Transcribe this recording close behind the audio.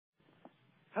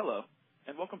Hello,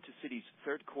 and welcome to Citi's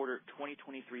third quarter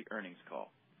 2023 earnings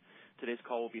call. Today's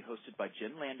call will be hosted by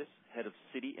Jen Landis, Head of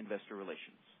Citi Investor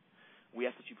Relations. We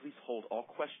ask that you please hold all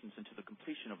questions until the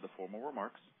completion of the formal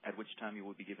remarks, at which time you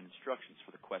will be given instructions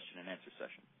for the question and answer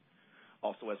session.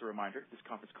 Also, as a reminder, this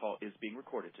conference call is being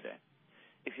recorded today.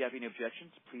 If you have any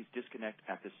objections, please disconnect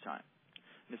at this time.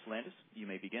 Ms. Landis, you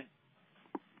may begin.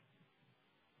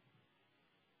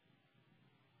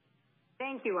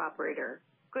 Thank you, operator.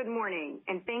 Good morning,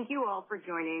 and thank you all for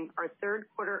joining our third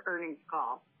quarter earnings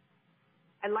call.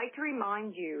 I'd like to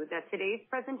remind you that today's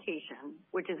presentation,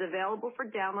 which is available for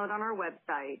download on our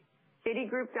website,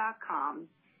 citigroup.com,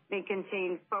 may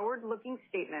contain forward-looking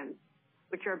statements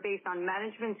which are based on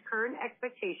management's current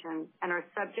expectations and are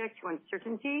subject to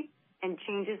uncertainty and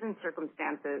changes in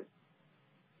circumstances.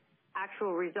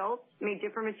 Actual results may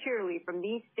differ materially from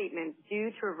these statements due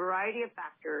to a variety of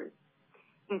factors,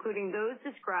 including those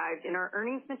described in our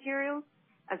earnings materials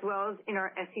as well as in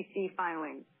our SEC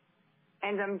filings.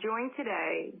 And I'm joined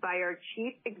today by our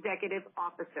Chief Executive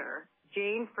Officer,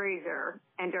 Jane Fraser,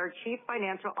 and our Chief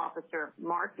Financial Officer,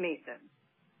 Mark Mason.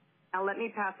 Now let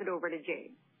me pass it over to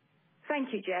Jane. Thank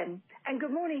you, Jen, and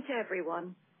good morning to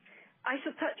everyone. I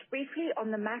shall touch briefly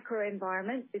on the macro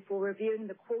environment before reviewing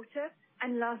the quarter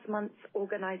and last month's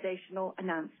organizational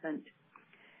announcement.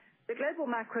 The global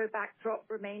macro backdrop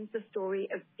remains a story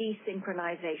of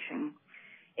desynchronization.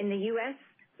 In the U.S.,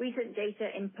 recent data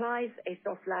implies a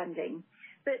soft landing,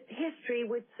 but history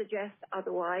would suggest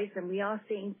otherwise, and we are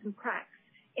seeing some cracks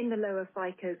in the lower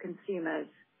FICO consumers.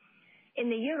 In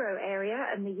the euro area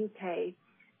and the UK,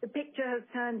 the picture has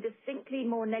turned distinctly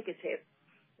more negative.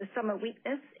 The summer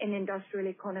weakness in industrial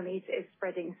economies is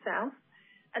spreading south,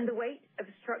 and the weight of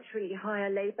structurally higher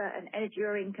labor and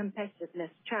enduring competitiveness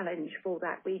challenge for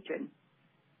that region.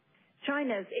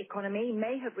 China's economy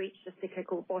may have reached a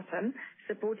cyclical bottom,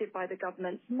 supported by the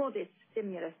government's modest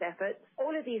stimulus efforts.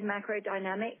 All of these macro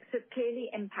dynamics have clearly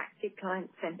impacted client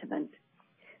sentiment.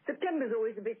 September is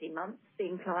always a busy month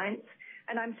seeing clients,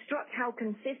 and I'm struck how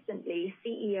consistently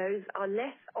CEOs are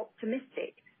less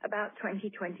optimistic about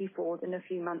 2024 than a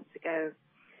few months ago.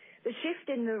 The shift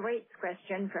in the rates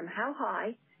question from how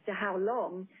high to how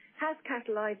long has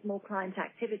catalyzed more client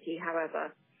activity,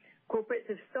 however. Corporates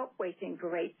have stopped waiting for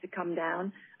rates to come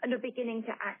down and are beginning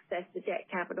to access the debt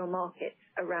capital markets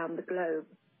around the globe.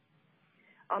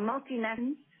 Our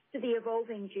multinationals to the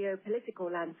evolving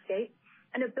geopolitical landscape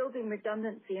and are building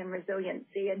redundancy and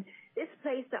resiliency, and this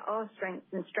plays to our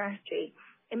strengths and strategy.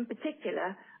 In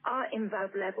particular, our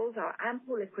involved levels, our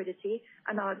ample liquidity,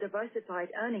 and our diversified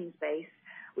earnings base.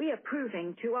 We are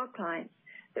proving to our clients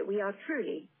that we are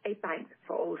truly a bank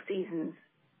for all seasons.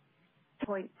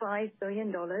 $0.5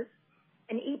 billion,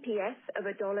 an EPS of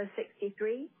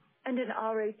 $1.63, and an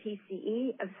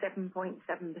ROTCE of 7.7%.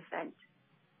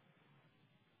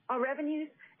 Our revenues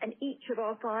and each of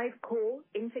our 5 core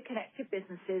interconnected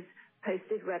businesses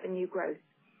posted revenue growth.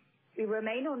 We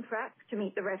remain on track to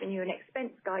meet the revenue and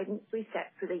expense guidance we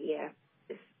set for the year.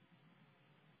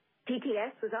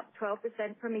 TTS was up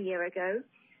 12% from a year ago.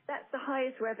 That's the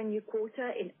highest revenue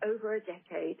quarter in over a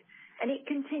decade, and it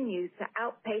continues to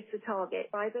outpace the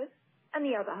target drivers and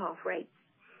the other half rates.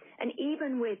 And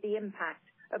even with the impact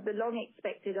of the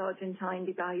long-expected Argentine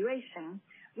devaluation,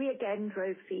 we again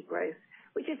drove fee growth,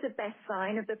 which is the best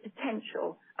sign of the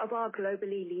potential of our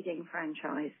globally leading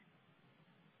franchise.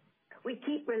 We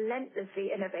keep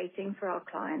relentlessly innovating for our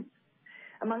clients.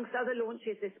 Amongst other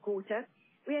launches this quarter,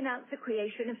 we announced the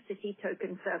creation of Citi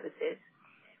Token Services,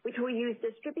 which will use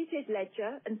distributed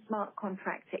ledger and smart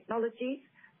contract technologies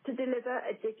to deliver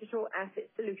a digital asset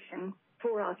solution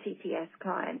for our TTS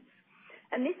clients.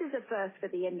 And this is a first for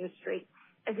the industry,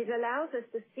 as it allows us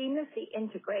to seamlessly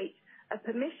integrate a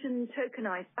permissioned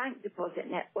tokenized bank deposit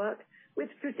network with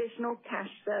traditional cash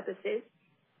services,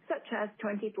 such as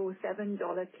 24/7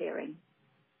 dollar clearing.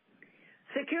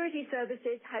 Security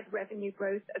services had revenue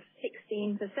growth of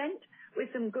 16%,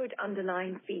 with some good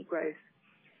underlying fee growth.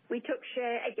 We took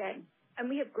share again, and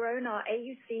we have grown our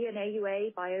AUC and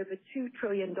AUA by over $2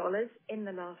 trillion in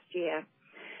the last year.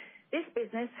 This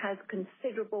business has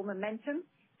considerable momentum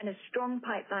and a strong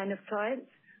pipeline of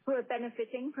clients who are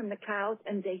benefiting from the cloud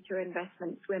and data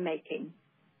investments we're making.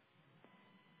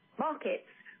 Markets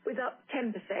was up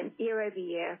 10% year over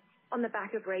year on the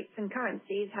back of rates and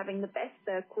currencies having the best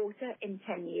third quarter in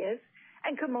 10 years,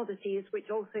 and commodities, which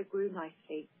also grew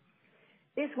nicely.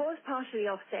 This was partially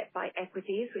offset by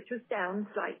equities, which was down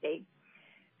slightly.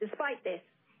 Despite this,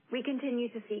 we continue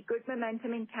to see good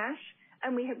momentum in cash,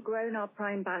 and we have grown our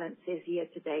prime balances year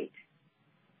to date.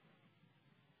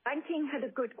 Banking had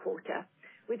a good quarter,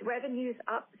 with revenues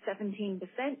up 17%,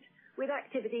 with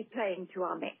activity playing to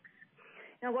our mix.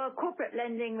 Now, while corporate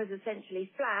lending was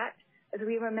essentially flat, as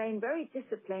we remain very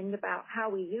disciplined about how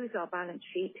we use our balance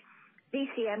sheet,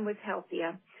 DCM was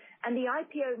healthier, and the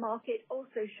IPO market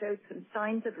also showed some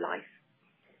signs of life.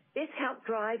 This helped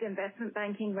drive investment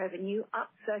banking revenue up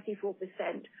 34%,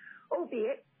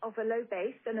 albeit off a low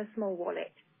base and a small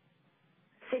wallet.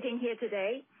 Sitting here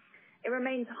today, it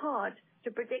remains hard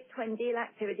to predict when deal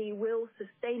activity will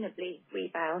sustainably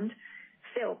rebound.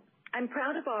 Still, I'm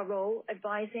proud of our role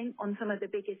advising on some of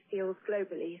the biggest deals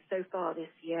globally so far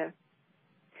this year.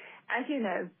 As you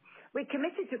know, we're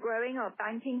committed to growing our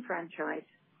banking franchise.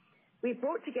 We've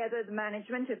brought together the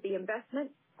management of the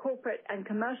investment, corporate, and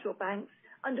commercial banks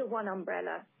under one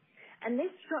umbrella, and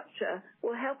this structure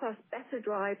will help us better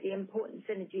drive the important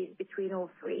synergies between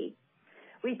all three.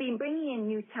 We've been bringing in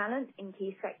new talent in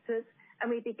key sectors,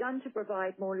 and we've begun to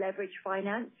provide more leverage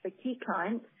finance for key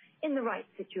clients in the right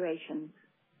situations.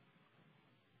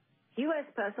 U.S.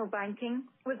 personal banking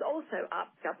was also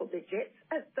up double digits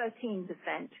at 13%.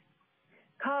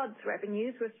 Cards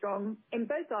revenues were strong in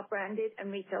both our branded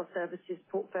and retail services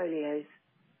portfolios.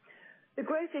 The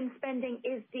growth in spending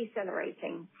is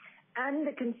decelerating, and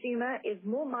the consumer is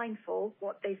more mindful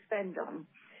what they spend on.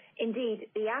 Indeed,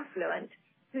 the affluent,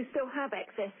 who still have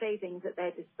excess savings at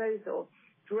their disposal,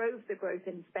 drove the growth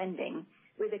in spending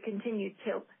with a continued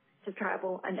tilt to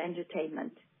travel and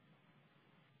entertainment.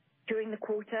 During the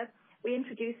quarter, we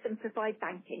introduced simplified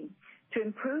banking to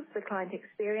improve the client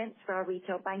experience for our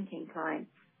retail banking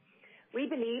clients. We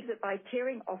believe that by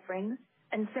tiering offerings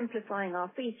and simplifying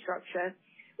our fee structure,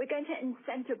 we're going to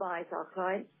incentivize our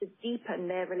clients to deepen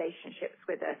their relationships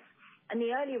with us, and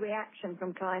the early reaction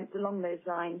from clients along those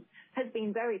lines has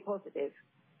been very positive.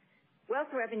 Wealth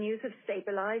revenues have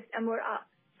stabilized and were up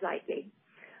slightly.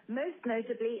 Most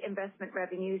notably, investment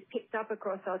revenues picked up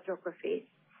across our geographies,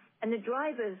 and the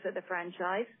drivers of the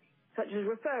franchise, such as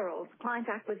referrals, client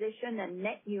acquisition, and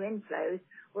net new inflows,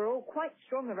 were all quite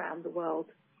strong around the world.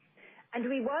 And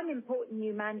we won important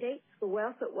new mandates for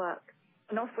Wealth at Work,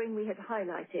 an offering we had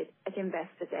highlighted at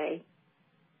Investor Day.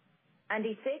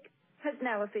 Andy Sick has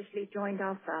now officially joined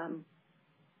our firm.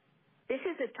 This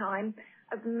is a time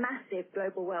of massive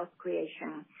global wealth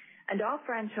creation, and our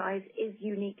franchise is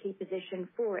uniquely positioned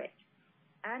for it.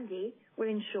 Andy will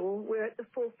ensure we're at the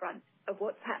forefront of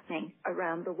what's happening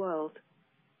around the world.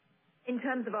 In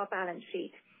terms of our balance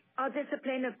sheet, our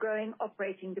discipline of growing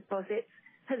operating deposits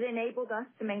has enabled us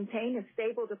to maintain a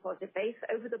stable deposit base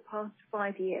over the past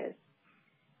 5 years.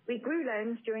 We grew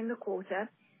loans during the quarter,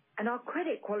 and our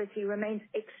credit quality remains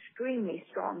extremely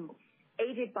strong,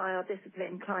 aided by our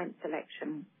disciplined client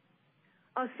selection.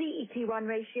 Our CET1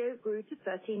 ratio grew to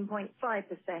 13.5%,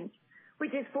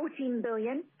 which is $14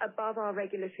 billion above our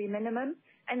regulatory minimum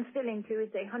and still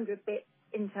includes a 100 bps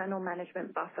internal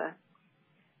management buffer.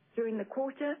 During the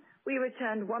quarter, we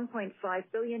returned $1.5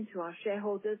 billion to our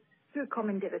shareholders through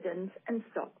common dividends and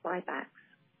stock buybacks.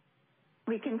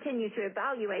 We continue to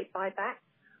evaluate buybacks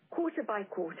quarter by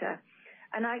quarter,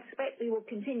 and I expect we will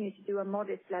continue to do a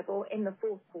modest level in the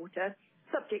fourth quarter,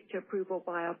 subject to approval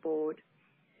by our board.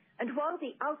 And while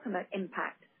the ultimate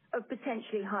impact of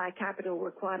potentially higher capital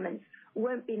requirements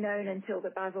won't be known until the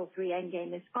Basel III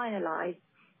endgame is finalized,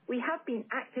 we have been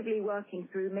actively working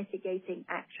through mitigating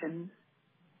actions.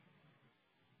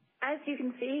 As you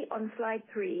can see on slide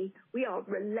 3, we are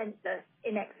relentless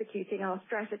in executing our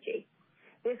strategy.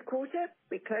 This quarter,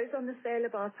 we closed on the sale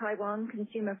of our Taiwan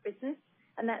consumer business,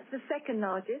 and that's the second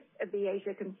largest of the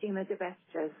Asia consumer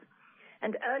divestitures.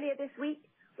 And earlier this week,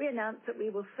 we announced that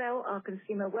we will sell our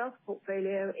consumer wealth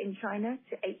portfolio in China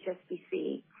to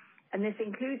HSBC, and this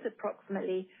includes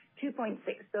approximately $2.6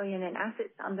 billion in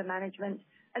assets under management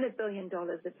and $1 billion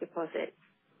of deposits.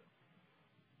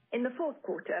 In the fourth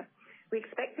quarter, we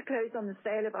expect to close on the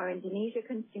sale of our Indonesia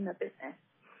consumer business.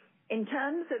 In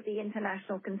terms of the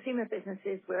international consumer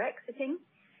businesses we're exiting,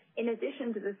 in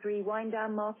addition to the 3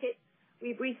 wind-down markets,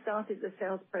 we've restarted the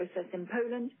sales process in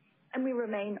Poland, and we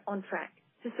remain on track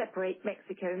to separate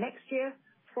Mexico next year,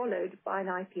 followed by an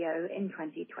IPO in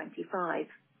 2025.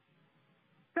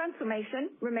 Transformation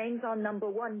remains our number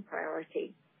 1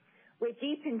 priority. We're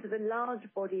deep into the large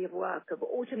body of work of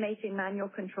automating manual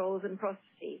controls and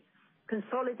processes,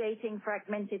 consolidating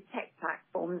fragmented tech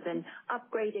platforms, and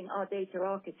upgrading our data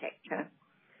architecture.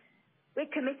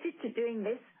 We're committed to doing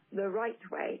this the right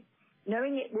way,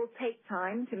 knowing it will take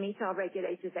time to meet our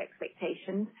regulators'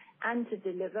 expectations and to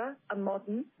deliver a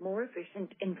modern, more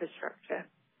efficient infrastructure.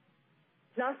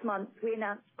 Last month, we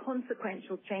announced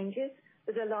consequential changes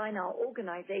that align our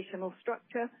organizational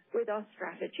structure with our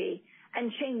strategy and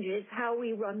changes how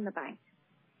we run the bank.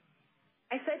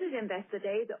 I said at Investor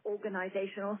Day that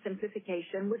organizational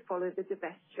simplification would follow the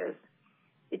divestitures.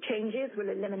 The changes will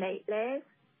eliminate layers,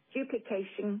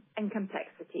 duplication, and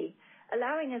complexity,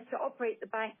 allowing us to operate the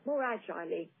bank more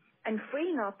agilely and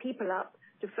freeing our people up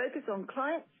to focus on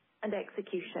clients and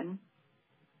execution.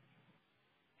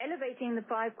 Elevating the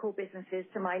 5 core businesses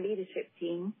to my leadership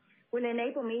team will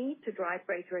enable me to drive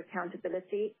greater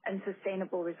accountability and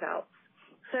sustainable results.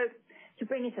 So, to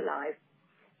bring it alive,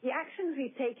 the actions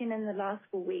we've taken in the last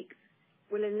 4 weeks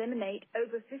will eliminate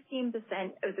over 15%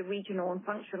 of the regional and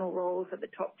functional roles at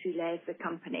the top 2 layers of the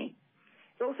company.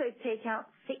 It'll also take out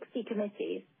 60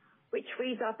 committees, which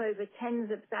frees up over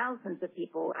tens of thousands of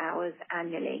people hours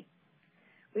annually.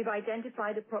 We've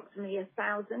identified approximately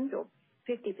 1,000 or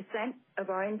 50% of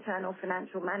our internal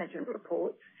financial management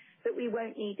reports that we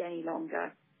won't need any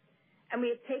longer. And we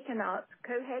have taken out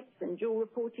co-heads and dual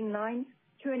reporting lines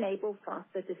to enable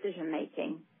faster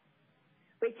decision-making.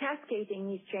 We're cascading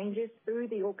these changes through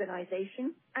the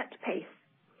organization at pace.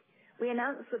 We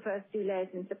announced the first 2 layers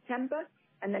in September,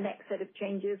 and the next set of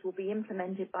changes will be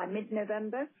implemented by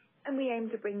mid-November, and we aim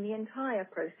to bring the entire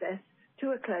process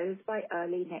to a close by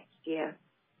early next year.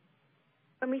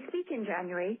 When we speak in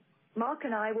January, Mark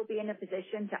and I will be in a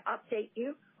position to update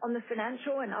you on the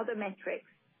financial and other metrics,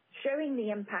 showing the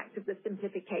impact of the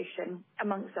simplification,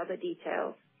 amongst other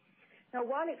details. Now,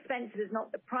 while expense is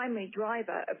not the primary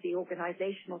driver of the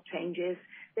organizational changes,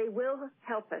 they will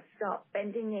help us start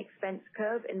bending the expense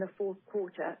curve in the fourth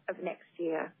quarter of next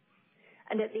year.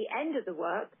 And at the end of the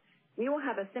work, we will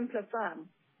have a simpler firm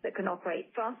that can operate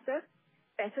faster,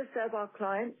 better serve our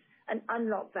clients, and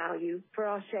unlock value for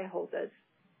our shareholders.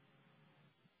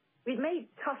 We've made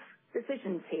tough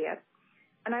decisions here,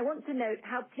 and I want to note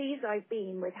how pleased I've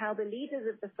been with how the leaders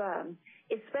of the firm,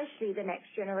 especially the next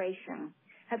generation,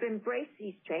 have embraced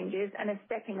these changes and are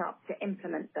stepping up to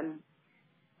implement them.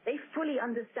 They fully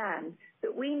understand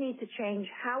that we need to change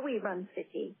how we run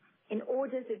Citi in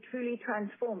order to truly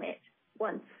transform it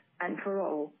once and for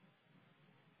all.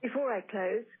 Before I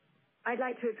close, I'd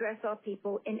like to address our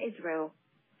people in Israel.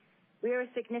 We are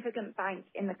a significant bank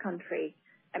in the country,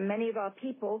 and many of our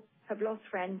people have lost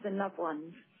friends and loved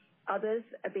ones. Others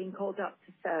are being called up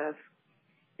to serve.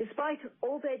 Despite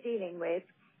all they're dealing with,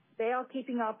 they are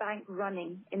keeping our bank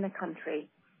running in the country.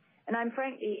 And I'm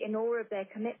frankly in awe of their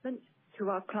commitment to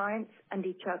our clients and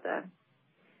each other.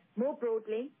 More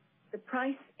broadly, the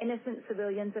price innocent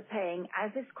civilians are paying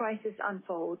as this crisis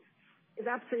unfolds is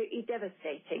absolutely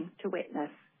devastating to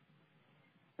witness.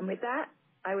 And with that,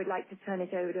 I would like to turn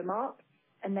it over to Mark,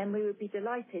 and then we would be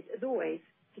delighted, as always,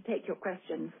 to take your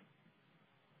questions.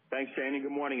 Thanks, Jane, and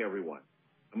good morning, everyone.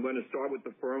 I'm going to start with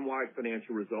the firm-wide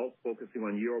financial results, focusing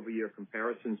on year-over-year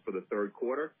comparisons for the third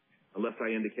quarter, unless I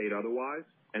indicate otherwise,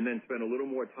 and then spend a little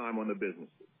more time on the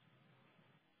businesses.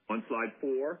 On slide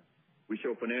 4, we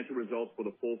show financial results for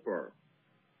the full firm.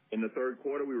 In the third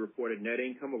quarter, we reported net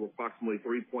income of approximately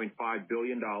 $3.5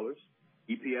 billion,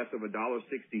 EPS of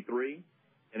 $1.63,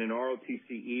 and an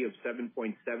ROTCE of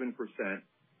 7.7%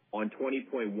 on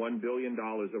 $20.1 billion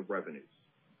of revenues.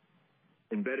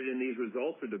 Embedded in these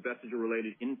results are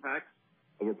divestiture-related impacts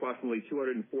of approximately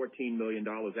 $214 million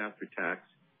after tax,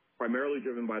 primarily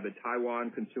driven by the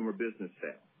Taiwan consumer business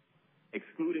sale.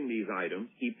 Excluding these items,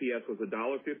 EPS was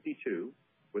 $1.52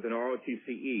 with an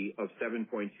ROTCE of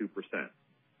 7.2%.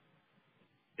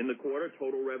 In the quarter,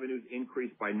 total revenues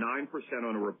increased by 9%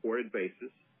 on a reported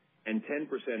basis and 10%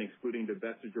 excluding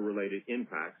divestiture-related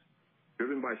impacts,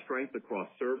 driven by strength across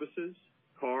services,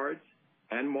 cards,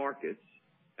 and markets,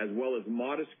 as well as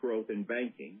modest growth in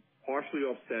banking, partially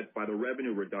offset by the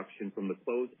revenue reduction from the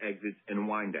closed exits and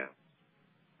wind-downs.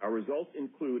 Our results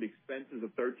include expenses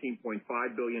of $13.5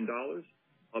 billion,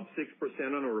 up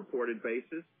 6% on a reported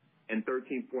basis, and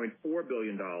 $13.4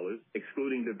 billion,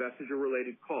 excluding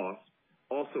divestiture-related costs,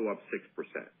 also up 6%.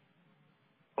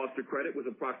 Cost of credit was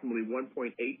approximately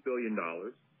 $1.8 billion,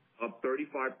 up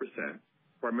 35%,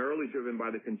 primarily driven by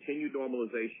the continued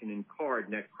normalization in card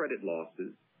net credit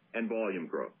losses and volume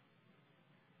growth.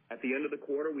 At the end of the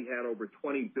quarter, we had over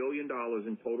 $20 billion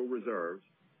in total reserves,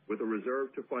 with a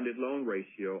reserve-to-funded loan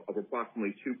ratio of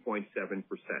approximately 2.7%.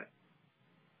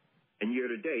 And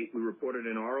year-to-date, we reported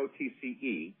an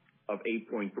ROTCE of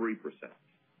 8.3%.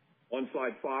 On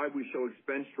slide 5, we show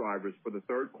expense drivers for the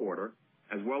third quarter,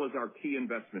 as well as our key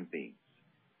investment themes.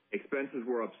 Expenses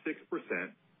were up 6%,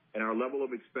 and our level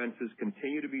of expenses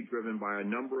continue to be driven by a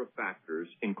number of factors,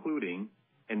 including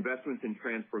investments in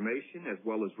transformation as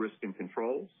well as risk and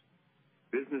controls,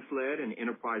 business-led and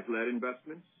enterprise-led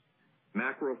investments,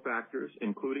 macro factors,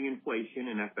 including inflation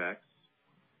and FX,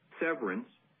 severance,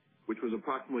 which was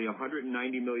approximately $190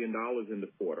 million in the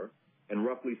quarter, and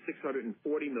roughly $640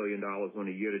 million on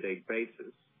a year-to-date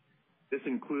basis. This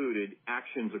included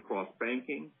actions across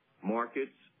banking,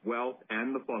 markets, wealth,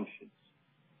 and the functions.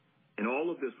 And all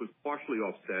of this was partially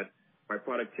offset by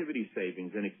productivity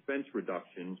savings and expense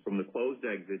reductions from the closed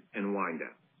exits and wind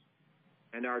downs.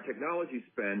 And our technology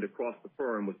spend across the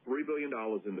firm was $3 billion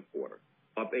in the quarter,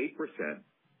 up 8%,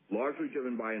 largely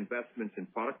driven by investments in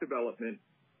product development,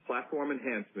 platform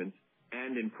enhancements,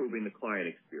 and improving the client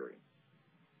experience.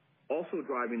 Also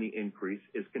driving the increase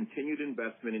is continued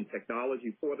investment in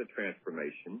technology for the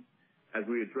transformation as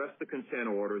we address the consent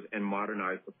orders and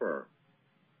modernize the firm.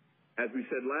 As we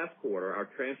said last quarter, our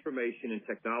transformation and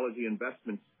technology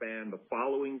investments span the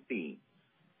following themes: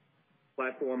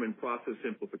 platform and process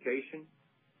simplification,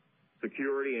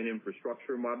 security and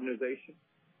infrastructure modernization,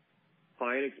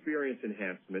 client experience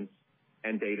enhancements,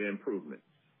 and data improvements.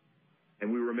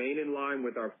 And we remain in line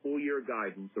with our full-year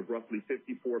guidance of roughly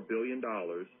 $54 billion,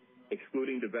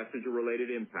 excluding divestiture-related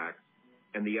impacts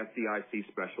and the FDIC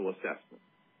special assessment.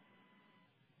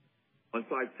 On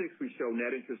slide 6, we show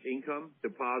net interest income,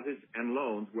 deposits, and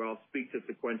loans, where I'll speak to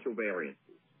sequential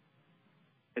variances.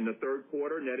 In the third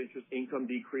quarter, net interest income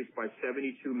decreased by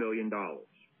 $72 million.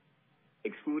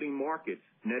 Excluding markets,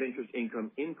 net interest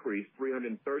income increased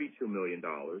 $332 million,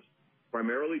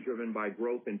 primarily driven by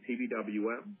growth in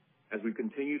PBWM as we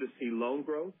continue to see loan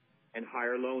growth and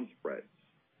higher loan spreads,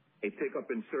 a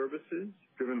pickup in services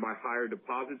driven by higher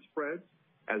deposit spreads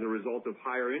as a result of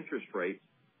higher interest rates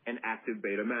and active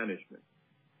beta management,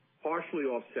 partially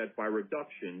offset by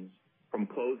reductions from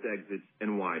closed exits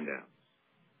and wind downs.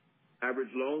 Average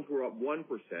loans were up 1%,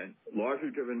 largely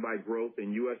driven by growth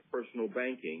in U.S. personal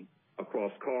banking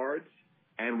across cards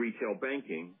and retail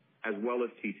banking, as well as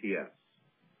TTS.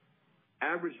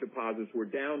 Average deposits were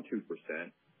down 2%,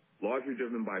 largely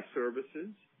driven by services,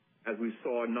 as we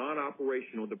saw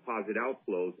non-operational deposit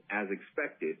outflows as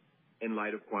expected in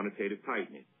light of quantitative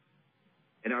tightening.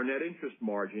 And our net interest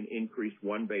margin increased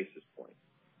 1 basis point.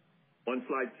 On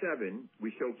slide 7,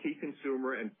 we show key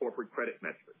consumer and corporate credit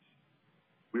metrics.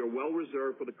 We are well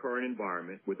reserved for the current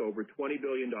environment with over $20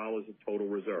 billion of total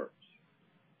reserves.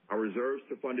 Our reserves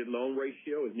to funded loan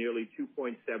ratio is nearly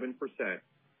 2.7%,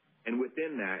 and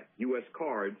within that, U.S.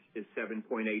 cards is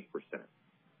 7.8%.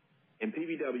 In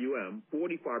PBWM,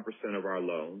 45% of our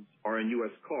loans are in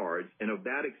U.S. cards, and of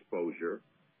that exposure,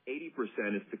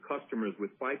 80% is to customers with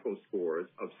FICO scores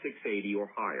of 680 or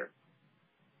higher.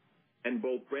 And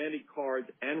both branded cards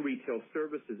and retail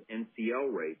services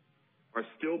NCL rates are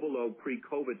still below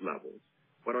pre-COVID levels,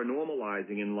 but are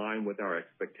normalizing in line with our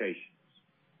expectations.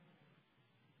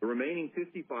 The remaining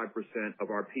 55% of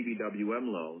our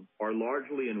PBWM loans are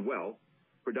largely in wealth,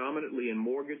 predominantly in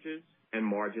mortgages and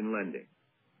margin lending.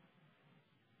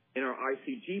 In our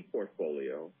ICG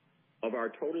portfolio, of our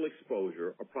total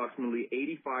exposure, approximately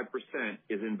 85%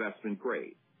 is investment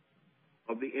grade.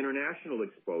 Of the international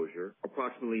exposure,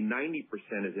 approximately 90%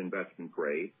 is investment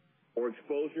grade or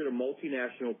exposure to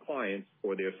multinational clients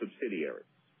or their subsidiaries.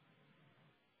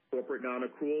 Corporate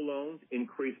non-accrual loans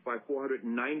increased by $490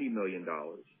 million,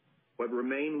 but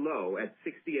remain low at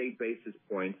 68 basis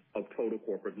points of total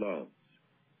corporate loans.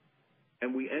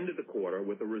 And we ended the quarter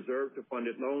with a reserve to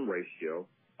funded loan ratio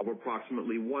of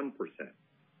approximately 1%.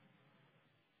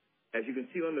 As you can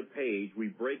see on the page, we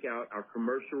break out our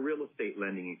commercial real estate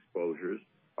lending exposures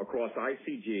across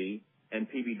ICG and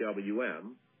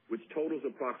PBWM, which totals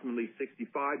approximately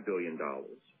 $65 billion,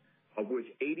 of which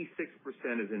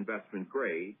 86% is investment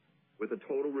grade, with a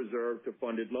total reserve to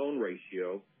funded loan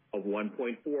ratio of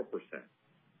 1.4%.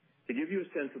 To give you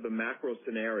a sense of the macro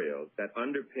scenarios that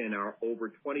underpin our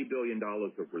over $20 billion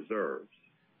of reserves,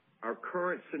 our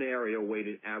current scenario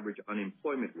weighted average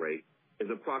unemployment rate is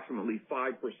approximately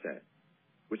 5%,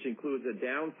 which includes a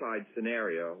downside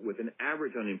scenario with an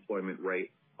average unemployment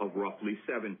rate of roughly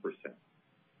 7%.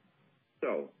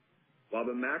 So, while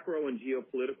the macro and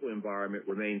geopolitical environment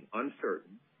remains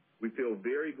uncertain, we feel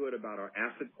very good about our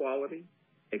asset quality,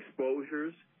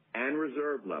 exposures, and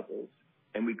reserve levels,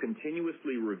 and we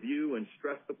continuously review and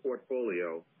stress the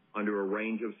portfolio under a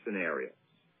range of scenarios.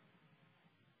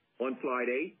 On slide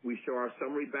 8, we show our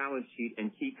summary balance sheet and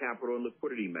key capital and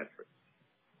liquidity metrics.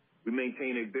 We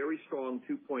maintain a very strong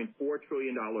 $2.4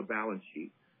 trillion balance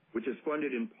sheet, which is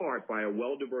funded in part by a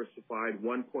well-diversified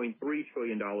 $1.3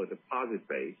 trillion deposit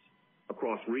base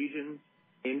across regions,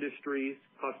 industries,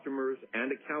 customers,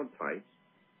 and account types,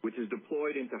 which is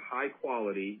deployed into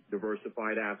high-quality,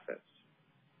 diversified assets.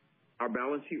 Our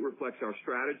balance sheet reflects our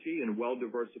strategy and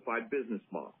well-diversified business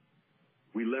model.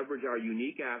 We leverage our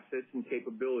unique assets and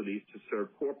capabilities to serve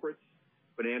corporates,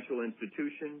 financial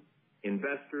institutions,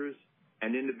 investors,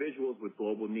 and individuals with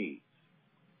global needs.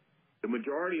 The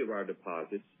majority of our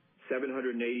deposits,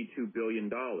 $782 billion,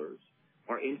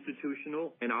 are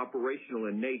institutional and operational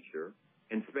in nature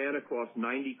and span across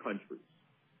 90 countries.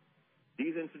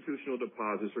 These institutional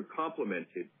deposits are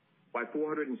complemented by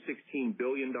 $416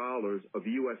 billion of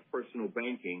U.S. personal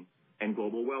banking and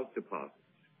global wealth deposits.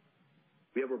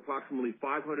 We have approximately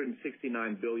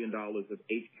 $569 billion of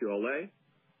HQLA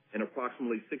and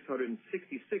approximately $666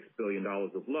 billion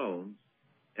of loans,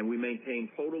 and we maintain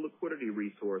total liquidity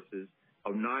resources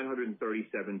of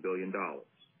 $937 billion.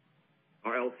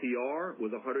 Our LCR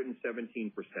was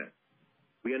 117%.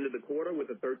 We ended the quarter with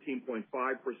a 13.5%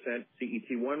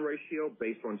 CET1 ratio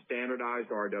based on standardized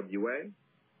RWA,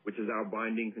 which is our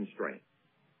binding constraint.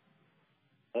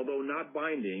 Although not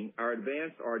binding, our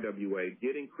advanced RWA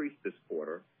did increase this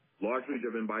quarter, largely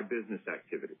driven by business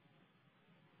activity.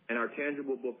 And our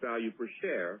tangible book value per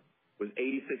share was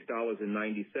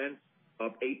 $86.90,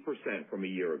 up 8% from a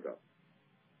year ago.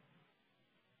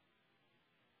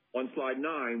 On slide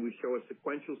 9, we show a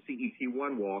sequential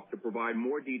CET1 walk to provide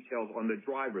more details on the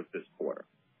drivers this quarter.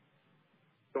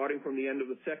 Starting from the end of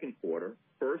the second quarter,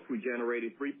 first, we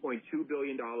generated $3.2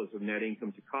 billion of net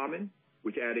income to common,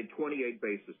 which added 28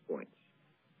 basis points.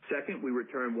 Second, we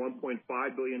returned $1.5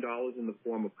 billion in the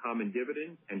form of common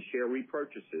dividends and share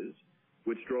repurchases,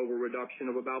 which drove a reduction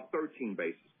of about 13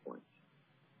 basis points.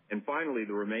 And finally,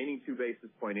 the remaining 2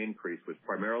 basis point increase was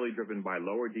primarily driven by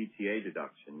lower DTA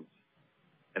deductions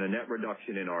and a net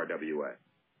reduction in RWA.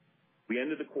 We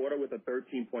ended the quarter with a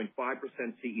 13.5%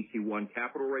 CET1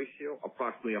 capital ratio,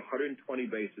 approximately 120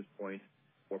 basis points,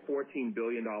 or $14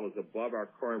 billion above our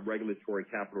current regulatory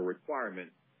capital requirement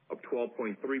of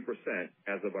 12.3%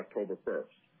 as of October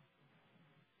 1st.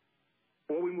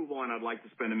 Before we move on, I'd like to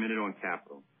spend a minute on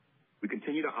capital. We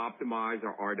continue to optimize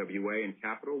our RWA and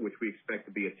capital, which we expect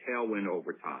to be a tailwind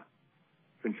over time.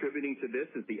 Contributing to this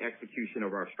is the execution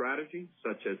of our strategy,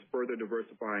 such as further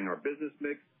diversifying our business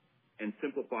mix and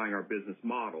simplifying our business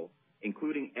model,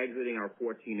 including exiting our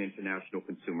 14 international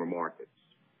consumer markets.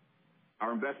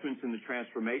 Our investments in the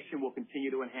transformation will continue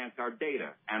to enhance our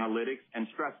data, analytics, and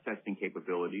stress testing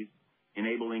capabilities,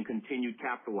 enabling continued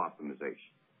capital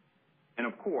optimization. And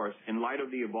of course, in light of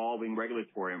the evolving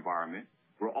regulatory environment,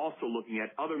 we're also looking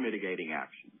at other mitigating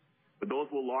actions, but those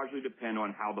will largely depend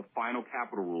on how the final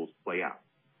capital rules play out.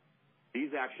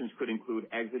 These actions could include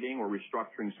exiting or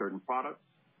restructuring certain products,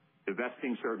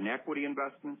 divesting certain equity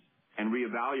investments, and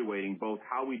reevaluating both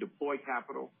how we deploy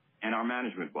capital and our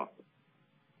management buffer.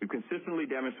 We've consistently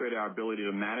demonstrated our ability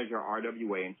to manage our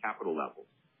RWA and capital levels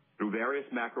through various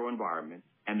macro environments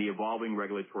and the evolving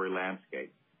regulatory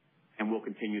landscape, and we'll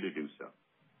continue to do so.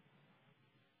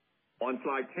 On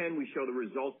slide 10, we show the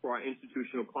results for our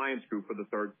Institutional Clients Group for the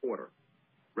third quarter.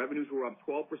 Revenues were up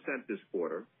 12% this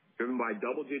quarter, driven by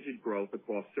double-digit growth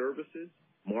across services,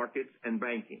 markets, and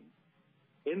banking.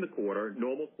 In the quarter,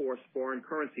 normal course foreign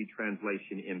currency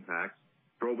translation impacts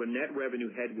drove a net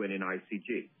revenue headwind in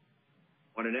ICG.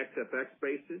 On an XFX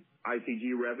basis,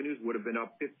 ICG revenues would have been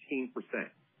up 15%.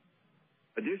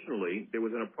 Additionally, there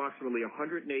was an approximately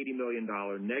 $180 million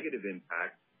negative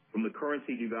impact from the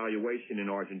currency devaluation in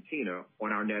Argentina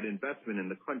on our net investment in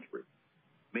the country,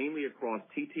 mainly across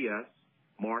TTS,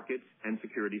 markets, and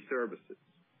security services.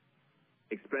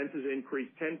 Expenses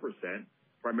increased 10%,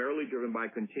 primarily driven by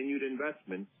continued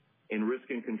investments in risk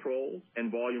and controls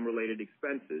and volume-related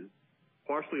expenses,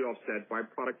 partially offset by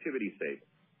productivity savings.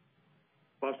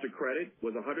 Cost of credit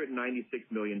was $196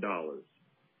 million,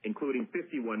 including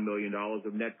 $51 million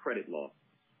of net credit loss.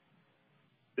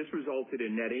 This resulted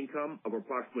in net income of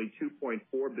approximately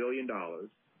 $2.4 billion,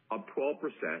 up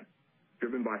 12%,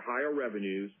 driven by higher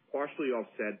revenues, partially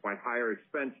offset by higher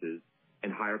expenses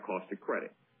and higher cost of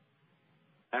credit.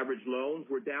 Average loans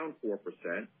were down 4%,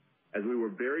 as we were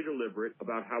very deliberate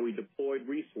about how we deployed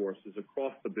resources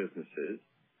across the businesses,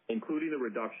 including the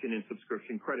reduction in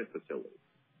subscription credit facilities.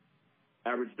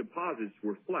 Average deposits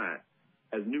were flat,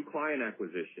 as new client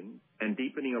acquisition and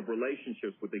deepening of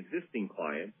relationships with existing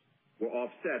clients were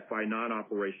offset by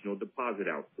non-operational deposit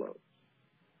outflows.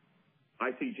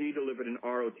 ICG delivered an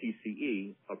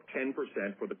ROTCE of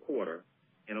 10% for the quarter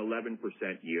and 11%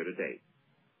 year-to-date.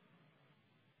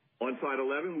 On slide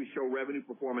 11, we show revenue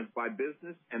performance by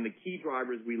business and the key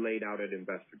drivers we laid out at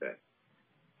Investor Day.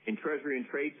 In Treasury and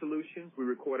Trade Solutions, we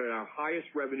recorded our highest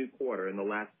revenue quarter in the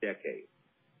last decade.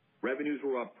 Revenues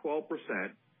were up 12%,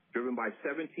 driven by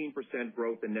 17%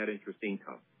 growth in net interest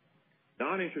income.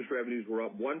 Non-interest revenues were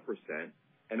up 1%,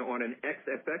 and on an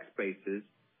ex-FX basis,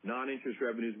 non-interest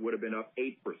revenues would have been up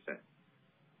 8%.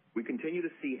 We continue to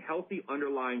see healthy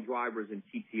underlying drivers in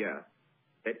TTS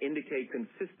that indicate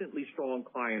consistently strong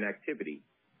client activity,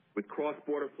 with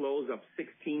cross-border flows up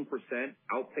 16%,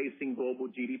 outpacing global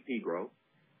GDP growth,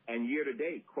 and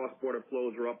year-to-date cross-border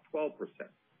flows are up 12%.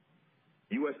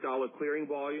 U.S. dollar clearing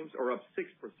volumes are up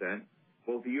 6%,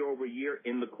 both year-over-year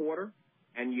in the quarter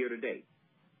and year-to-date.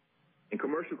 And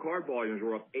commercial card volumes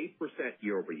were up 8%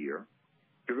 year-over-year,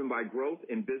 driven by growth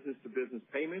in business-to-business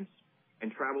payments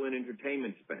and travel and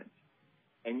entertainment spend.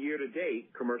 And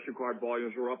year-to-date, commercial card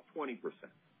volumes were up 20%.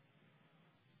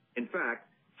 In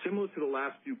fact, similar to the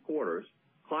last few quarters,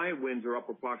 client wins are up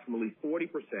approximately 40%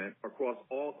 across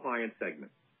all client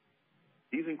segments.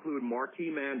 These include marquee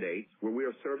mandates where we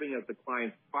are serving as the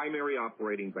client's primary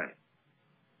operating bank.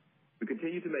 We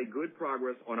continue to make good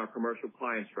progress on our commercial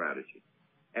client strategy,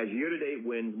 as year-to-date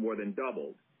wins more than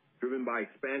doubled, driven by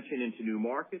expansion into new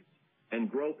markets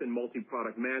and growth in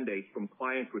multi-product mandates from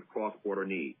clients with cross-border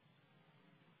needs.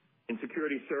 In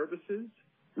security services,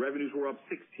 revenues were up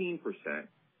 16%,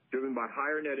 driven by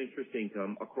higher net interest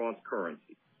income across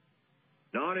currencies.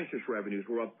 Non-interest revenues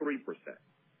were up 3%.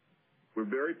 We're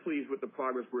very pleased with the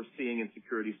progress we're seeing in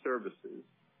security services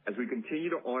as we continue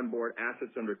to onboard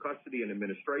assets under custody and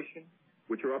administration,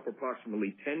 which are up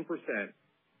approximately 10%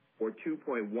 or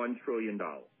 $2.1 trillion.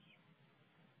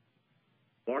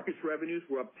 Markets revenues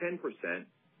were up 10%,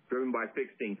 driven by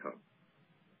fixed income.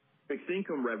 Fixed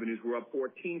income revenues were up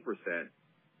 14%,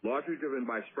 largely driven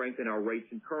by strength in our rates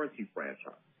and currency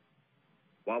franchise.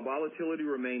 While volatility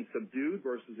remains subdued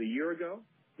versus a year ago,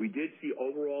 we did see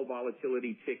overall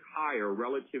volatility tick higher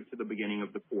relative to the beginning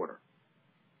of the quarter.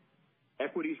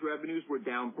 Equities revenues were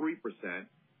down 3%,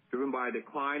 driven by a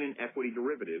decline in equity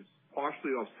derivatives,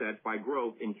 partially offset by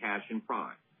growth in cash and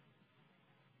prime.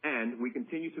 And we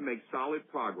continue to make solid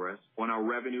progress on our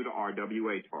revenue to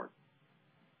RWA target.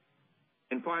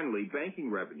 And finally,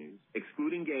 banking revenues,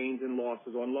 excluding gains and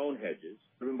losses on loan hedges,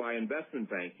 driven by investment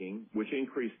banking, which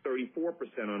increased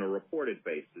 34% on a reported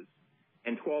basis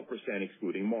and 12%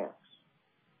 excluding marks.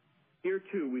 Here,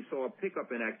 too, we saw a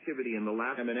pickup in activity in the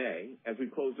last M&A as we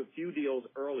closed a few deals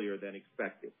earlier than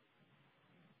expected.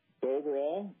 So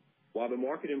overall, while the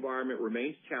market environment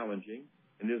remains challenging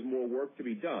and there's more work to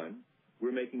be done,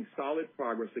 we're making solid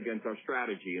progress against our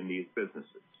strategy in these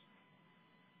businesses.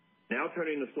 Now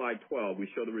turning to slide 12, we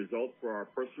show the results for our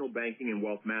personal banking and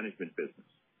wealth management business.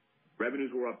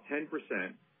 Revenues were up 10%,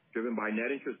 driven by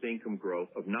net interest income growth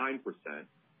of 9%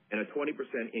 and a 20%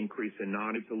 increase in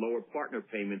to lower partner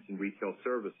payments in retail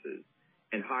services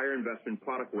and higher investment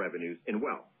product revenues in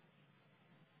wealth.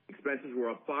 Expenses were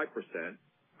up 5%,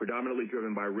 predominantly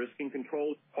driven by risk and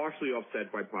control, partially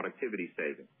offset by productivity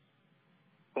savings.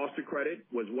 Cost of credit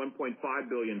was $1.5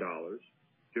 billion,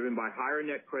 driven by higher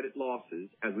net credit losses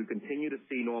as we continue to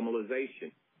see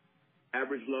normalization.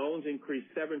 Average loans increased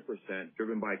 7%,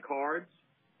 driven by cards,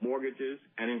 mortgages,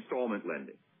 and installment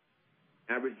lending.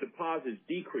 Average deposits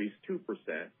decreased 2%,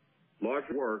 large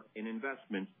work in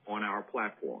investments on our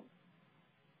platform.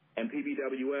 And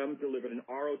PBWM delivered an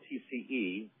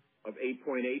ROTCE of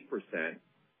 8.8%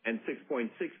 and 6.6%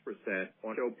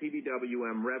 on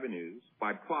PBWM revenues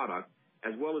by product,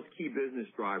 as well as key business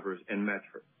drivers and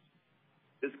metrics.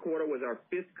 This quarter was our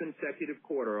fifth consecutive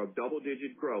quarter of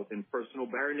double-digit growth in personal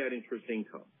net interest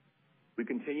income. We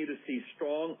continue to see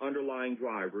strong underlying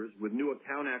drivers with new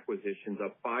account acquisitions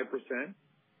up 5%,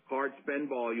 card spend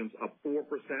volumes up 4%,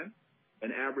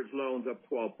 and average loans up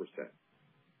 12%.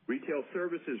 Retail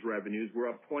services revenues were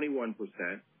up 21%,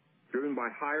 driven by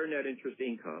higher net interest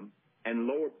income and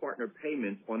lower partner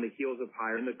payments on the heels of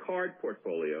higher in the card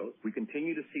portfolios. We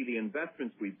continue to see the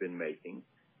investments we've been making,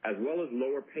 as well as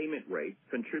lower payment rates,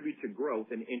 contribute to growth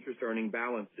in interest-earning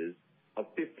balances of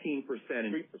 15%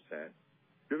 and 3%,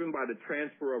 driven by the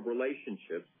transfer of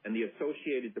relationships and the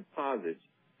associated deposits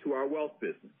to our wealth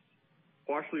business,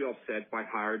 partially offset by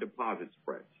higher deposit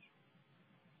spreads.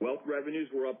 Wealth revenues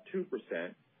were up 2%,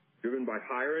 driven by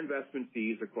higher investment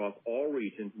fees across all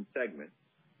regions and segments.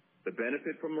 The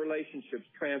benefit from relationships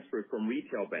transferred from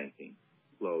retail banking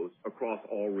flows across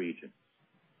all regions.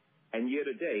 And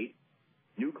year-to-date,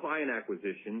 new client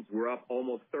acquisitions were up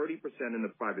almost 30% in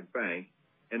the private bank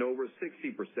and over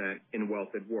 60% in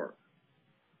wealth at work.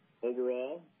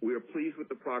 Overall, we are pleased with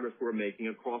the progress we're making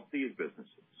across these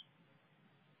businesses.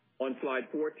 On slide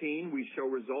 14, we show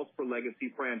results for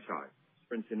legacy franchise,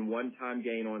 in one-time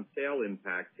gain on sale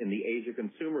impacts in the Asia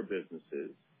consumer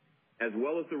businesses, as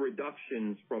well as the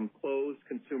reductions from closed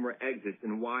consumer exits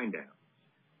and wind downs,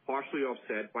 partially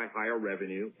offset by higher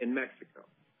revenue in Mexico.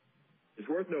 It's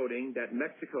worth noting that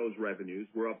Mexico's revenues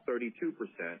were up 32%,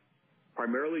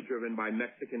 primarily driven by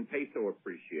Mexican peso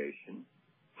appreciation,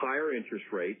 higher interest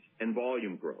rates, and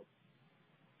volume growth.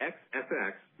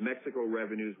 Ex-FX, Mexico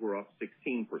revenues were up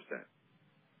 16%.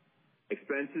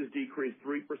 Expenses decreased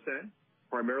 3%,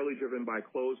 primarily driven by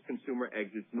closed consumer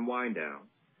exits and wind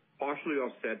downs, partially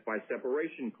offset by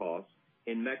separation costs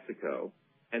in Mexico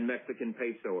and Mexican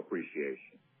peso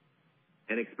appreciation.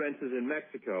 And expenses in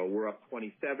Mexico were up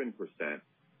 27%,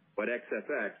 but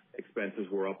ex-FX expenses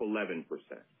were up 11%.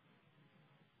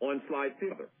 On slide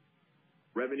 2,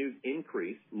 revenues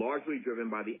increased, largely driven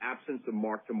by the absence of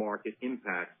mark-to-market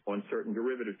impacts on certain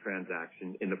derivative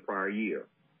transactions in the prior year.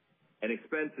 And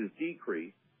expenses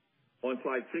decreased. On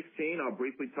slide 16, I'll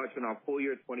briefly touch on our full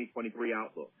year 2023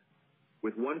 outlook.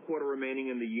 With one quarter remaining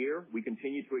in the year, we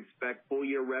continue to expect full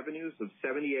year revenues of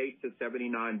 $78 to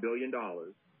 $79 billion,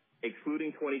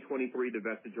 excluding 2023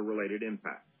 divestiture-related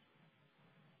impacts.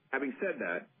 Having said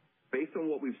that, based on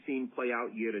what we've seen play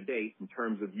out year to date in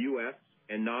terms of U.S.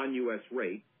 and non-U.S.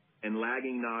 rates and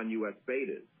lagging non-U.S.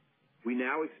 betas, we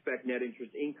now expect net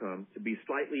interest income to be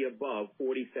slightly above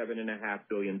 $47.5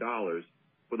 billion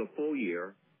for the full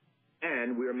year,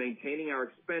 and we are maintaining our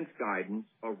expense guidance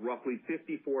of roughly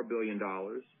 $54 billion,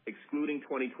 excluding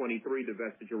 2023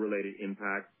 divestiture-related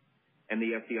impacts and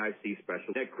the FDIC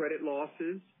special. Net credit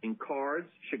losses in cards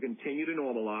should continue to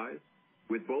normalize,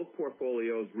 with both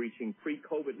portfolios reaching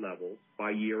pre-COVID levels by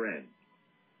year end.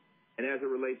 And as it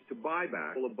relates to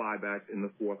buybacks in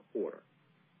the fourth quarter.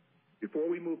 Before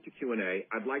we move to Q&A,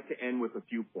 I'd like to end with a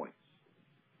few points.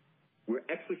 We're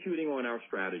executing on our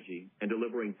strategy and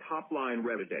delivering top-line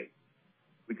revenue.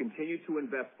 We continue to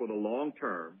invest for the long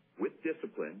term with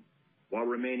discipline while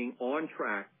remaining on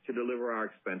track to deliver our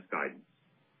expense guidance.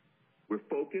 We're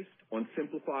focused on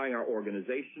simplifying our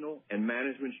organizational and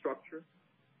management structure,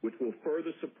 which will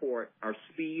further support our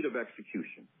speed of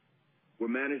execution. We're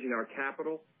managing our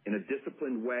capital in a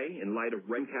disciplined way in light of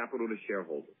returning capital to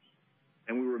shareholders.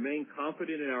 And we remain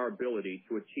confident in our ability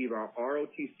to achieve our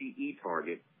ROTCE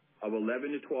target of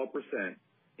 11 to 12%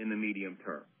 in the medium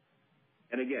term.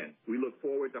 And again, we look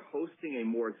forward to hosting a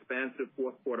more expansive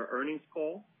fourth quarter earnings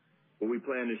call, where we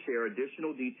plan to share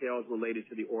additional details related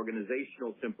to the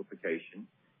organizational simplification,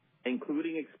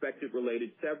 including expected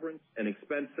related severance and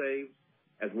expense saves,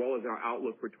 as well as our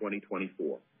outlook for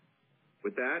 2024.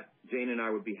 With that, Jane and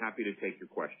I would be happy to take your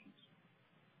questions.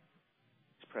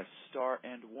 Press star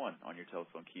and 1 on your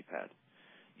telephone keypad.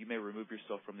 You may remove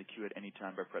yourself from the queue at any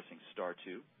time by pressing star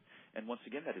 2. And once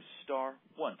again, that is star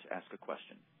 1 to ask a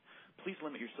question. Please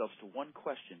limit yourselves to one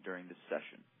question during this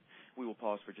session. We will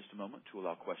pause for just a moment to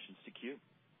allow questions to queue.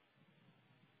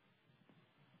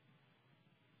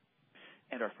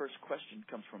 And our first question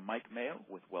comes from Mike Mayo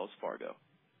with Wells Fargo.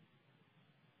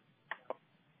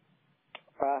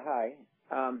 Hi.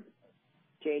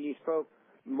 Jane, you spoke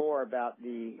more about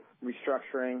the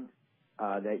restructuring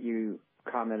that you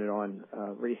commented on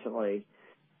recently.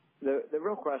 The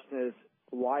real question is,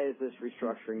 why is this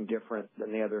restructuring different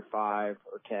than the other 5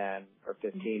 or 10 or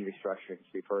 15 restructurings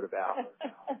we've heard about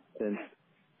since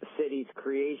Citi's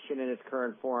creation in its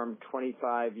current form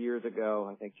 25 years ago,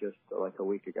 I think just like a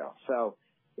week ago. So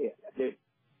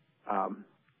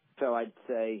I'd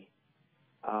say,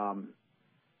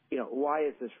 why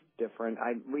is this different?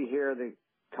 We hear the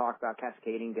talk about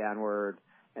cascading downward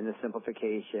and the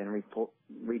simplification,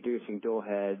 reducing dual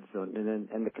heads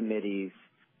and the committees,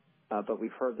 but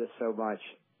we've heard this so much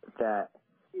that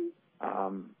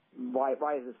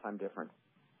why is this time different?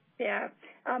 Yeah,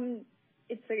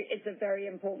 it's a very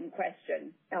important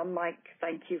question, Mike.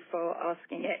 Thank you for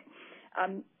asking it.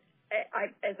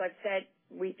 As I've said,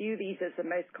 we view these as the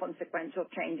most consequential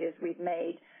changes we've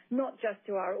made, not just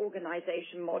to our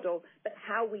organization model, but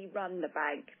how we run the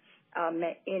bank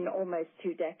in almost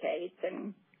 2 decades.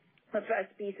 And the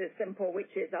first piece is simple,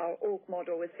 which is our org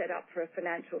model was set up for a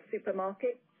financial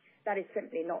supermarket. That is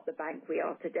simply not the bank we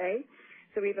are today.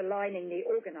 So we're aligning the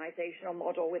organizational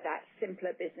model with that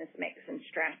simpler business mix and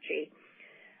strategy.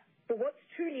 But what's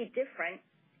truly different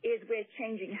is we're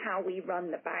changing how we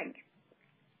run the bank.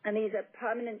 And these are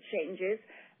permanent changes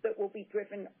that will be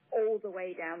driven all the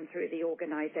way down through the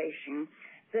organization.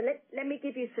 So let me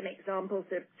give you some examples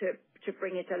to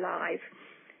bring it alive.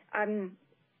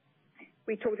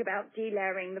 We talked about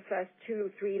delayering the first 2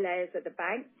 or 3 layers of the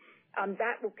bank.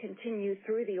 That will continue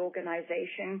through the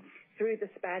organization, through the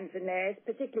spans and layers,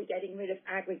 particularly getting rid of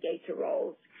aggregator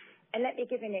roles. And let me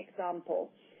give you an example.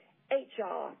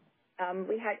 HR.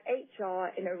 We had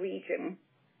HR in a region.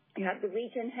 You had the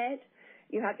region head,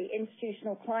 you had the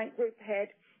institutional client group head,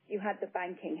 you had the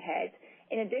banking head.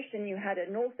 In addition, you had a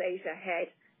North Asia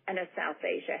head and a South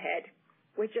Asia head.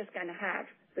 We're just going to have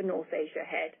the North Asia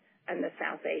head and the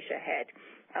South Asia head.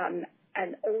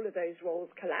 And all of those roles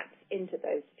collapse into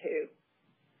those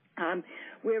 2.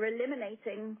 We're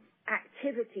eliminating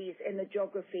activities in the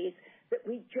geographies that that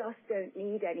we just don't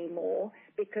need anymore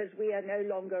because we are no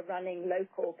longer running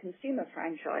local consumer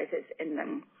franchises in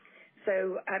them.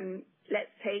 So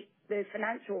let's take the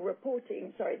financial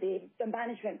reporting, the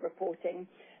management reporting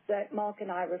that Mark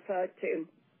and I referred to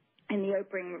in the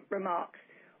opening remarks.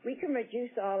 We can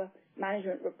reduce our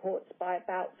management reports by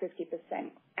about 50%.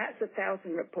 That's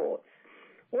 1,000 reports.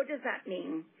 What does that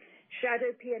mean?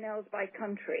 Shadow P&Ls by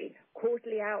country,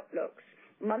 quarterly outlooks,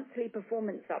 monthly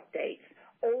performance updates,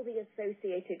 all the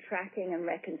associated tracking and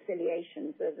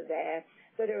reconciliations that are there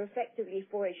that are effectively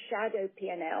for a shadow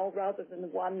P&L rather than the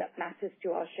one that matters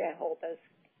to our shareholders.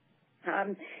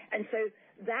 And so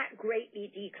that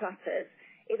greatly declutters.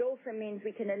 It also means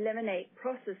we can eliminate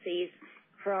processes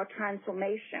for our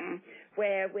transformation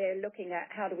where we're looking at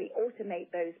how do we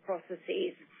automate those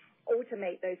processes,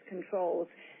 automate those controls.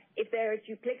 If they're a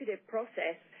duplicative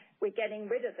process, we're getting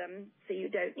rid of them so you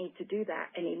don't need to do that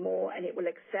anymore, and it will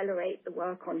accelerate the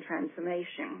work on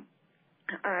transformation.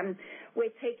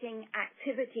 We're taking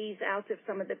activities out of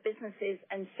some of the businesses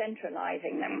and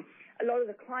centralizing them. A lot of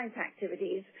the client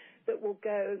activities that will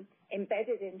go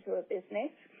embedded into a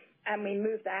business, and we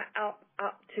move that up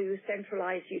to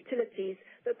centralized utilities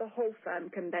that the whole firm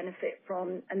can benefit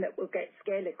from and that will get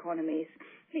scale economies.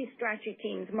 These strategy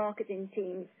teams, marketing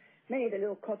teams, many of the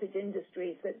little cottage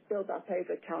industries that build up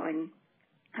over time.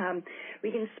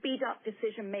 We can speed up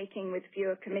decision-making with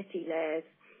fewer committee layers.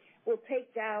 We'll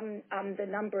take down the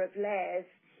number of layers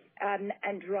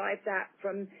and drive that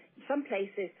from some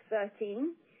places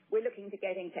 13. We're looking to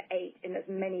getting to 8 in as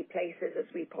many places as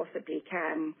we possibly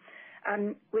can.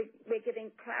 We're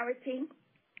giving clarity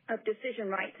of decision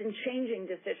rights and changing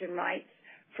decision rights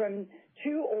from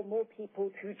 2 or more people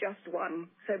to just 1,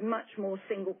 so much more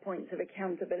single points of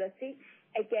accountability.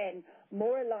 Again,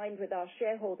 more aligned with our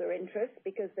shareholder interests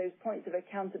because those points of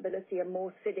accountability are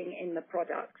more sitting in the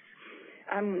products.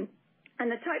 And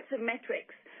the types of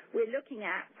metrics we're looking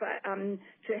at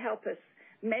to help us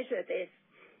measure this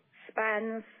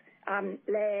spans,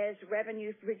 layers,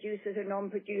 revenue producers and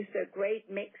non-producer, grade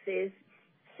mixes,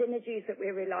 synergies that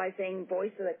we're realizing,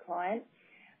 voice of the client.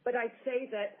 But I'd say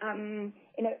that,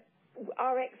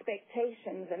 our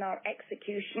expectations and our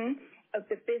execution of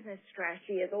the business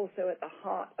strategy is also at the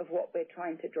heart of what we're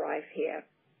trying to drive here.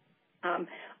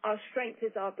 Our strength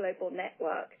is our global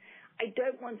network. I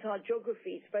don't want our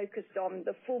geographies focused on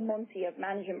the full Monty of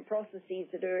management processes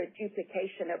that are a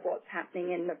duplication of what's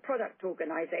happening in the product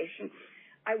organization.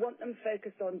 I want them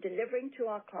focused on delivering to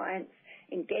our clients,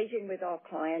 engaging with our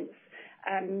clients,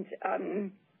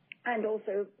 and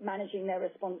also managing their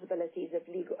responsibilities of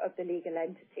the legal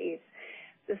entities.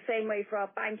 The same way for our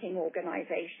banking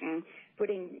organization,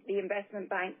 putting the investment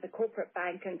bank, the corporate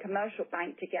bank, and commercial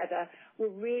bank together will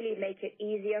really make it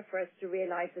easier for us to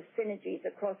realize the synergies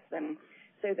across them.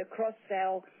 So the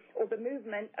cross-sell or the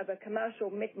movement of a commercial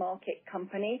mid-market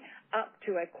company up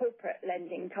to a corporate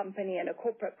lending company and a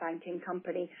corporate banking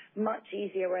company, much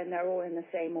easier when they're all in the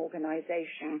same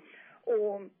organization.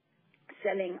 Or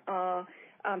selling our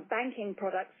banking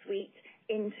product suite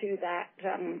into that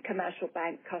commercial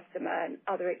bank customer and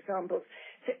other examples.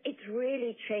 So it's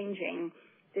really changing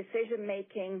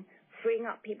decision-making, freeing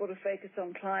up people to focus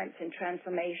on clients and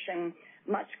transformation,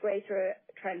 much greater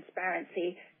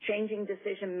transparency, changing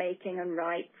decision-making and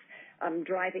rights,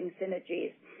 driving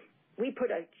synergies. We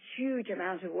put a huge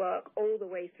amount of work all the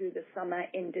way through the summer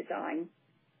in design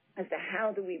as to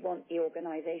how do we want the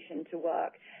organization to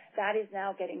work. That is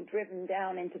now getting driven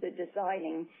down into the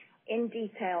designing in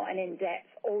detail and in depth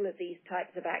all of these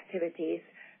types of activities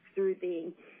through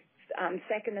the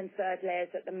second and third layers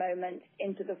at the moment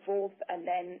into the fourth and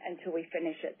then until we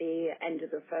finish at the end of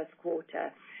the first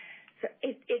quarter. So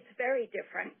it's very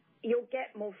different. You'll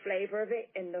get more flavor of it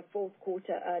in the fourth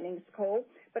quarter earnings call,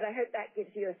 but I hope that gives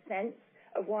you a sense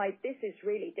of why this is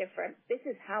really different. This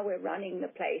is how we're running the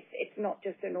place. It's not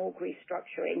just an org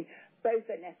restructuring. Both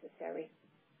are necessary.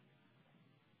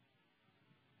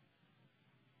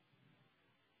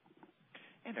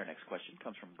 And our next question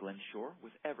comes from Glenn Schorr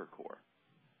with Evercore.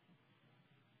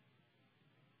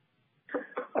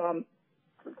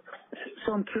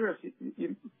 So I'm curious,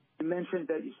 you mentioned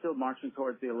that you're still marching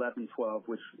towards the 11-12,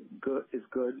 which is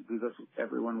good because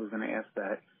everyone was going to ask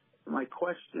that. My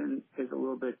question is a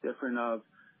little bit different of,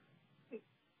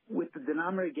 with the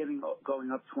denominator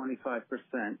going up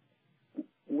 25%,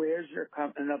 where's your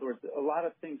in other words, a lot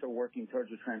of things are working towards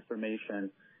your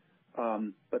transformation,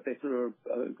 but they threw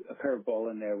a curveball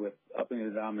in there with upping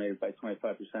the denominator by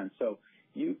 25%. So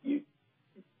you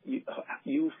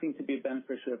seem to be a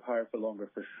beneficiary of higher for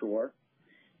longer for sure.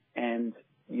 And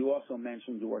you also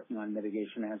mentioned you're working on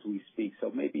mitigation as we speak.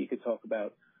 So maybe you could talk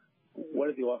about what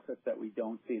are the offsets that we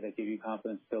don't see that give you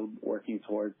confidence still working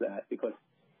towards that? Because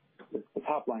the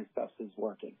top line stuff is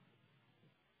working.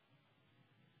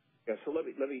 Yeah, so let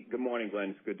me. Good morning,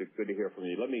 Glenn. It's good to hear from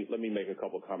you. Let me make a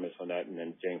couple of comments on that, and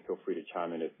then Jane, feel free to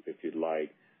chime in if you'd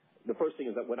like. The first thing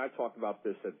is that when I talked about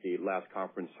this at the last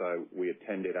conference we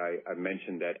attended, I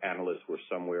mentioned that analysts were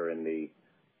somewhere in the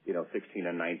 16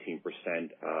 and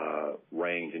 19%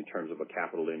 range in terms of a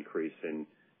capital increase, and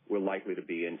we're likely to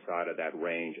be inside of that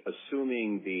range,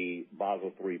 assuming the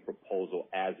Basel III proposal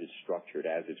as it's structured,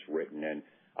 as it's written. And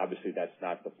obviously, that's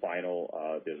not the final.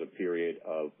 There's a period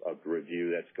of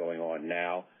review that's going on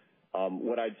now.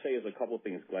 What I'd say is a couple of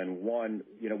things, Glenn. One,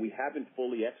 we haven't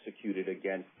fully executed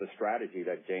against the strategy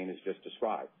that Jane has just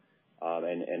described,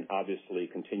 and obviously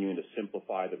continuing to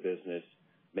simplify the business,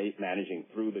 managing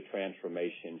through the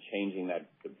transformation, changing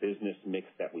the business mix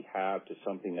that we have to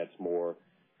something that's more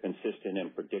consistent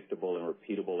and predictable and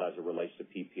repeatable as it relates to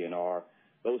PP&R.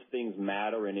 Those things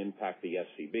matter and impact the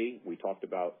SCB. We talked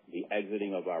about the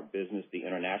exiting of our business, the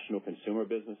international consumer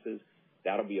businesses.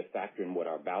 That'll be a factor in what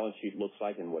our balance sheet looks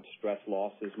like and what stress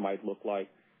losses might look like,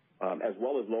 as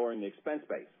well as lowering the expense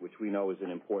base, which we know is an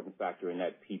important factor in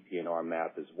that PP&R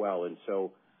math as well. And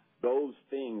so those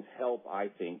things help, I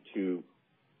think, to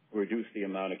reduce the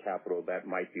amount of capital that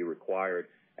might be required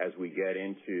as we get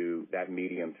into that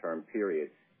medium-term period.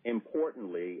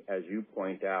 Importantly, as you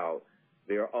point out,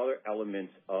 there are other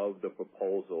elements of the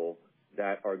proposal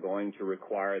that are going to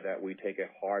require that we take a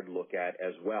hard look at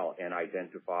as well and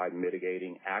identify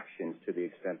mitigating actions to the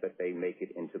extent that they make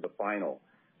it into the final.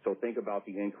 So think about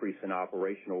the increase in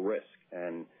operational risk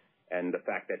and the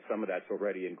fact that some of that's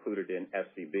already included in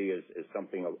SCB is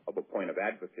something of a point of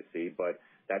advocacy, but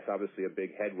that's obviously a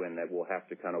big headwind that we'll have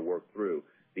to kind of work through.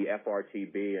 The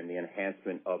FRTB and the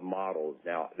enhancement of models.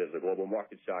 Now, there's a global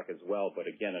market shock as well, but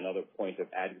again, another point of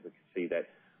advocacy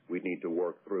that we need to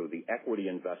work through. The equity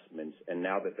investments, and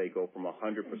now that they go from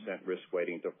 100% risk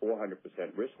weighting to 400%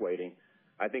 risk weighting,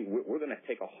 I think we're going to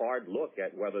take a hard look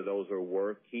at whether those are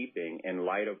worth keeping in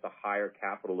light of the higher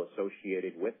capital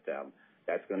associated with them.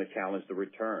 That's going to challenge the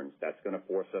returns. That's going to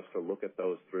force us to look at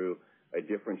those through a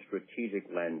different strategic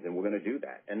lens, and we're going to do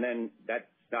that. And then that's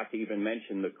not to even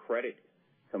mention the credit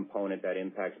component that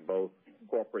impacts both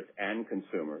corporates and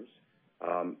consumers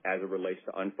as it relates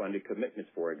to unfunded commitments,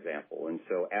 for example. And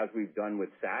so as we've done with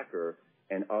SACR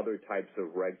and other types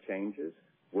of reg changes,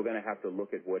 we're going to have to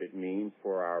look at what it means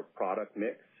for our product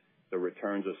mix, the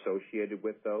returns associated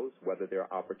with those, whether there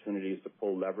are opportunities to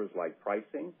pull levers like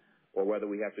pricing, or whether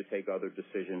we have to take other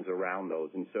decisions around those.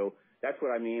 And so that's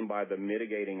what I mean by the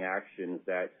mitigating actions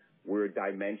that we're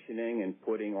dimensioning and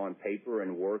putting on paper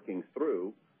and working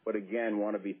through, but again,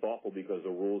 want to be thoughtful because the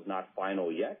rule's not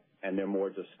final yet, and there are more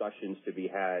discussions to be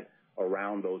had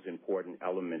around those important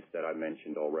elements that I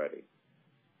mentioned already.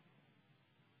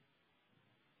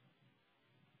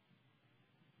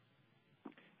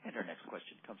 And our next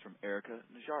question comes from Erika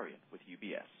Najarian with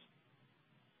UBS.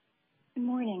 Good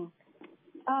morning.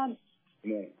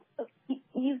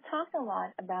 You've talked a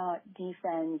lot about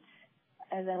defense,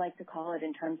 as I like to call it,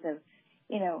 in terms of,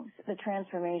 the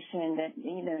transformation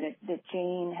that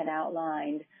Jane had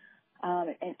outlined,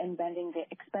 and bending the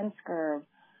expense curve.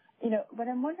 But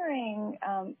I'm wondering,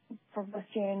 for both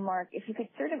Jane and Mark, if you could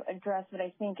sort of address what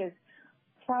I think is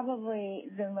probably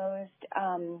the most,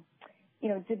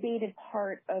 debated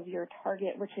part of your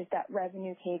target, which is that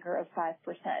revenue CAGR of 5%.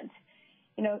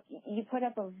 You put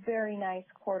up a very nice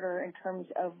quarter in terms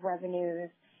of revenues,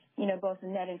 both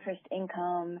net interest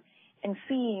income and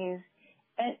fees,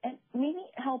 and maybe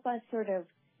help us sort of,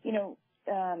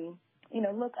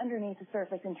 look underneath the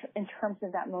surface in terms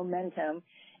of that momentum,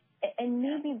 and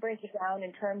maybe break it down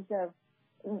in terms of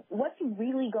what's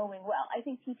really going well. I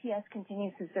think TTS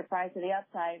continues to surprise to the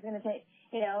upside. It's going to take,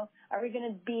 are we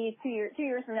going to be 2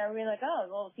 years from now, we're like, oh,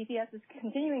 well, TTS is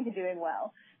continuing to doing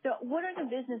well. So what are the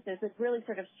businesses with really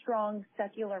sort of strong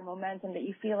secular momentum that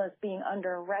you feel as being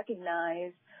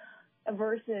under-recognized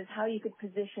versus how you could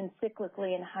position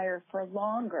cyclically and higher for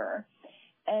longer?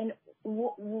 And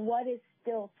what is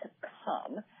still to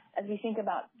come as we think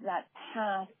about that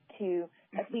path to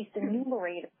at least the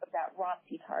numerator of that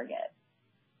ROTCE target?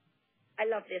 I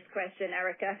love this question,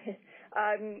 Erika,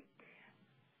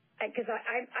 because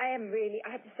I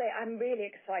have to say, I'm really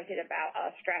excited about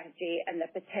our strategy and the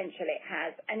potential it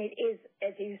has. And it is,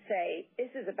 as you say,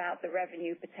 this is about the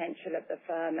revenue potential of the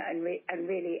firm and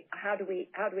really how do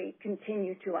we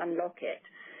continue to unlock it.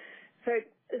 So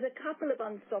there's a couple of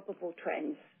unstoppable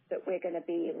trends that we're going to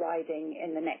be riding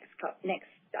in the next,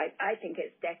 I think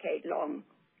it's decade long.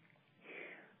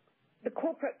 The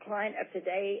corporate client of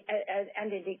today,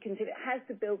 and indeed consider, has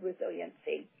to build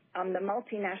resiliency. the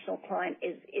multinational client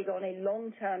is on a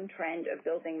long-term trend of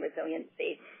building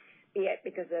resiliency, be it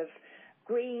because of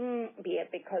green, be it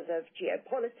because of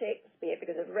geopolitics, be it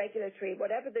because of regulatory,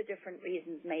 whatever the different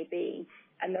reasons may be,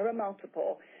 and there are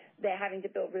multiple. They're having to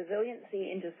build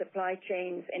resiliency into supply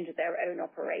chains, into their own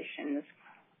operations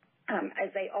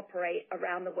as they operate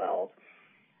around the world.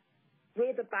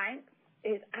 We're the bank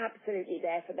is absolutely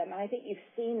there for them. And I think you've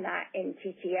seen that in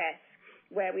TTS,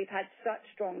 where we've had such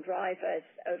strong drivers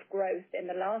of growth in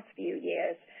the last few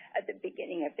years at the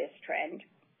beginning of this trend.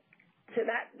 So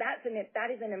that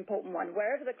is an important one.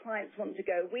 Wherever the clients want to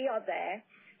go, we are there.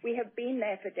 We have been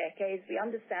there for decades. We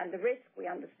understand the risk.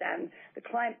 We understand the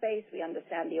client base. We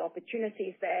understand the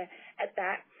opportunities there at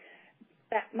that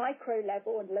micro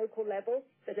level and local level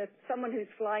that someone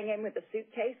who's flying in with a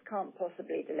suitcase can't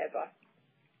possibly deliver.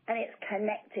 And it's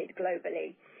connected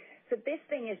globally. So this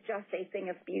thing is just a thing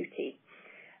of beauty.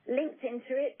 Linked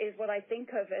into it is what I think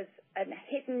of as a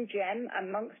hidden gem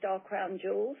amongst our crown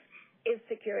jewels is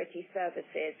security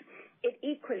services. It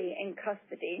equally in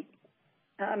custody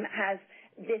has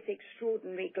this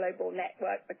extraordinary global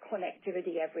network, the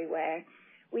connectivity everywhere.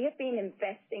 We have been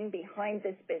investing behind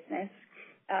this business.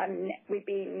 We've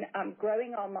been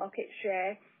growing our market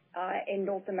share in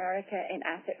North America in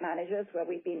asset managers, where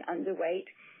we've been underweight,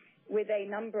 with a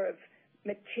number of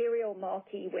material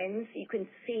marquee wins. You can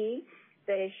see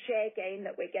the share gain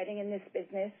that we're getting in this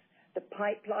business, the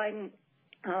pipeline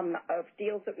of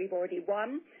deals that we've already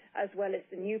won, as well as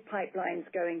the new pipelines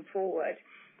going forward.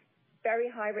 Very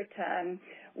high return.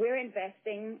 We're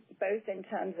investing both in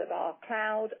terms of our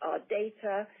cloud, our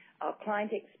data, our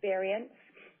client experience.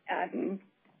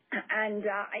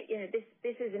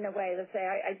 This is in a way, let's say,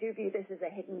 I do view this as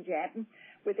a hidden gem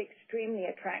with extremely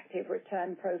attractive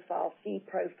return profile, fee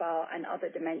profile, and other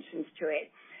dimensions to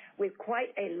it, with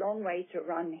quite a long way to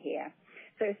run here.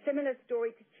 So similar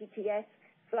story to TTS,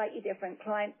 slightly different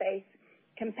client base,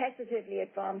 competitively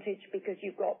advantaged because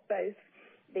you've got both.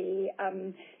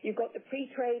 You've got the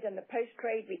pre-trade and the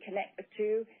post-trade. We connect the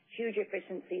two. Huge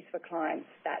efficiencies for clients.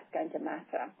 That's going to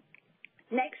matter.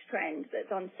 Next trend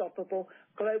that's unstoppable,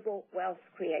 global wealth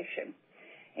creation.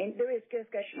 And there is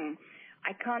discussion.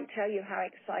 I can't tell you how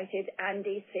excited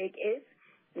Andy Sig is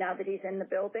now that he's in the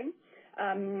building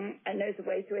and knows the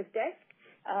way to his desk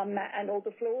and all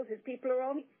the floors his people are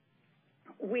on.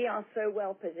 We are so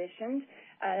well positioned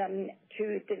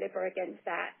to deliver against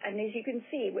that. And as you can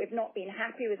see, we've not been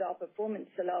happy with our performance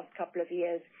the last couple of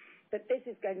years, but this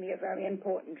is going to be a very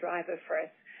important driver for us.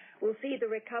 We'll see the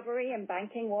recovery in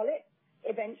banking wallet.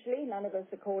 Eventually, none of us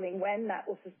are calling when that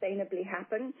will sustainably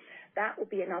happen. That will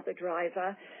be another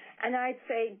driver. And I'd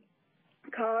say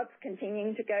cards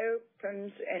continuing to go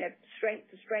from strength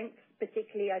to strength,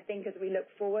 particularly, I think, as we look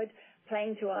forward,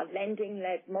 playing to our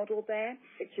lending-led model there,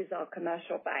 which is our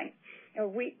commercial bank. You know,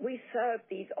 we serve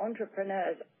these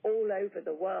entrepreneurs all over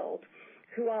the world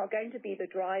who are going to be the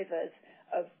drivers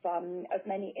of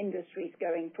many industries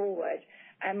going forward.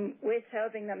 And we're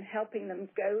serving them, helping them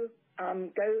go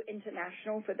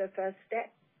international for the first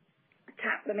step,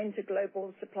 tap them into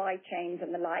global supply chains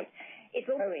and the like. It's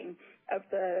growing of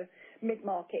the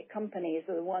mid-market companies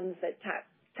are the ones that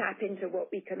tap into what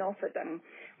we can offer them.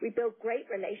 We build great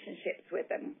relationships with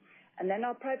them. And then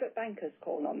our private bankers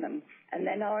call on them. And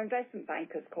then our investment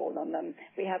bankers call on them.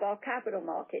 We have our capital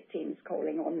market teams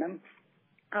calling on them.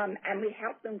 And we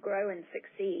help them grow and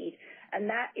succeed. And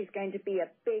that is going to be a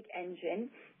big engine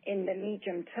in the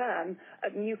medium term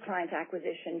of new client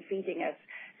acquisition feeding us.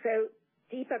 So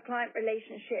deeper client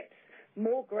relationships,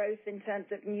 more growth in terms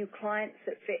of new clients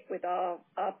that fit with our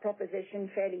proposition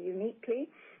fairly uniquely,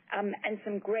 and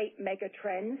some great mega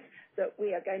trends that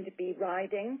we are going to be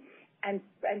riding and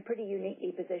pretty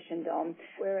uniquely positioned on.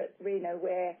 Where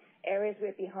areas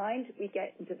we're behind, we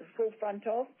get into the forefront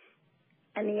of,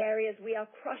 and the areas we are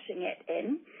crushing it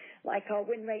in, like our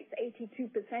win rate's 82%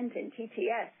 in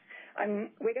TTS.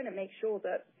 We're going to make sure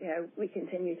that we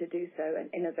continue to do so and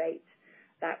innovate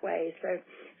that way. So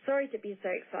sorry to be so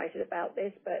excited about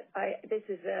this, but this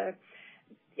is the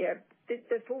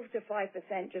 4 to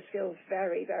 5% just feels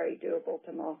very, very doable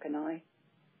to Mark and I.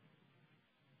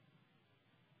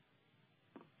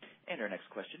 And our next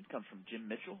question comes from Jim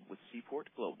Mitchell with Seaport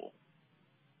Global.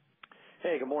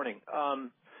 Hey, good morning.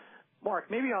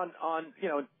 Mark, maybe on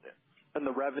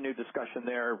the revenue discussion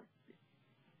there,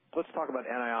 let's talk about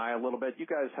NII a little bit. You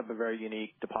guys have a very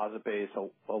unique deposit base,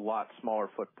 a lot smaller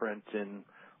footprint in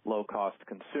low-cost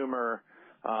consumer.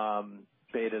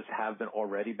 Betas have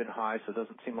already been high, so it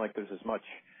doesn't seem like there's as much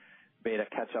beta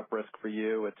catch-up risk for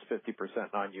you. It's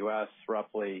 50% non-U.S.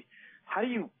 roughly. How do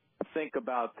you think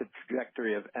about the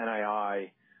trajectory of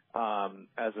NII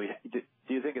as we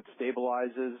Do you think it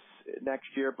stabilizes next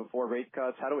year before rate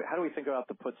cuts? How do we think about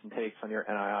the puts and takes on your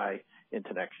NII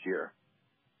into next year?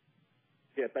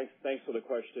 Yeah, thanks for the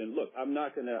question. Look, I'm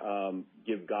not going to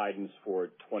give guidance for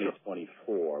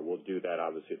 2024. We'll do that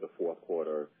obviously at the fourth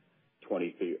quarter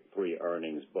 23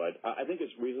 earnings, but I think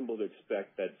it's reasonable to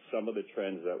expect that some of the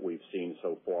trends that we've seen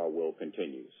so far will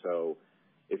continue. So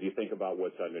if you think about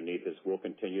what's underneath this, we'll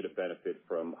continue to benefit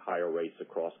from higher rates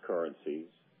across currencies.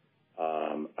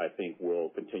 I think we'll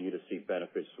continue to see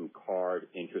benefits from card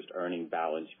interest earning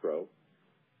balance growth.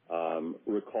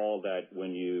 Recall that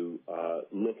when you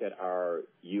look at our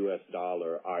U.S.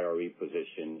 dollar IRE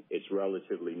position, it's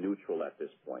relatively neutral at this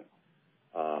point.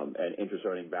 And interest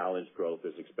earning balance growth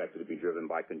is expected to be driven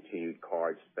by continued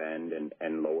card spend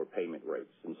and lower payment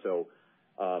rates. And so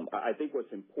I think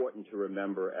what's important to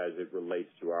remember as it relates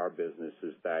to our business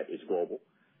is that it's global,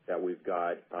 that we've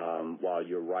got, while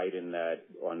you're right in that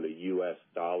on the U.S.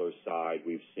 dollar side,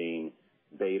 we've seen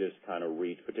betas kind of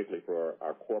reach, particularly for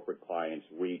our corporate clients,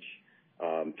 reach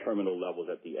terminal levels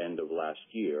at the end of last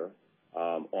year.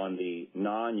 On the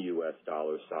non-U.S.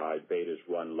 dollar side, betas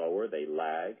run lower, they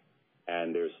lag,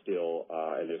 and there's still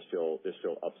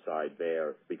upside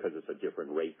there because it's a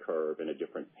different rate curve and a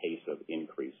different pace of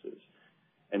increases.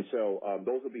 And so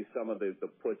those will be some of the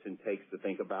puts and takes to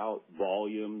think about: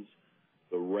 volumes,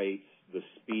 the rates, the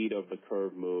speed of the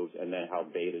curve moves, and then how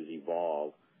betas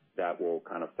evolve. That will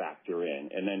kind of factor in.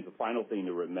 And then the final thing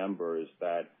to remember is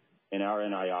that in our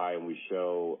NII, and we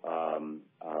show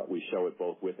it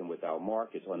both with and without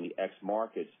markets, on the X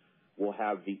markets, we'll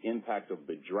have the impact of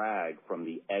the drag from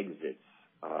the exits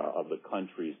of the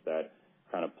countries that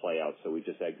kind of play out. So we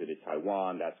just exited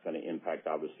Taiwan. That's going to impact,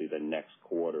 obviously, the next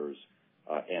quarter's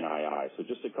NII. So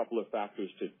just a couple of factors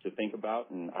to think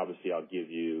about, and obviously I'll give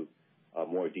you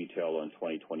more detail on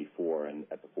 2024 and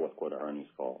at the fourth quarter earnings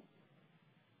call.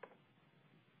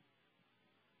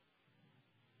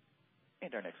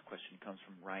 And our next question comes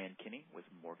from Ryan Kinney with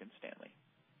Morgan Stanley.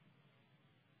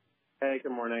 Hey,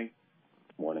 good morning.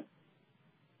 Morning.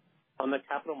 On the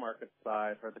capital markets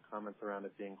side, heard the comments around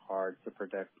it being hard to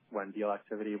predict when deal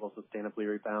activity will sustainably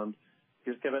rebound.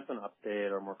 Can you just give us an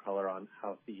update or more color on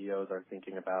how CEOs are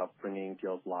thinking about bringing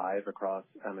deals live across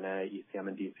M&A, ECM,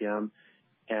 and DCM?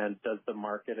 And does the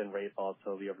market and rate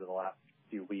volatility over the last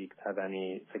few weeks have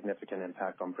any significant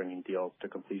impact on bringing deals to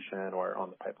completion or on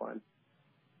the pipeline?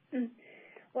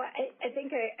 Well, I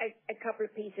think a couple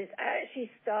of pieces. I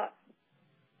actually start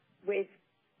with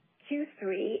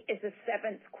Q3 is the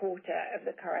seventh quarter of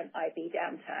the current IB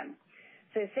downturn.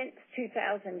 So since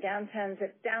 2000, downturns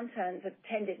have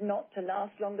tended not to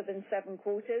last longer than 7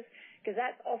 quarters, because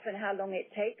that's often how long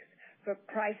it takes for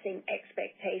pricing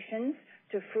expectations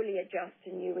to fully adjust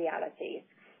to new realities.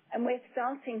 And we're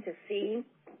starting to see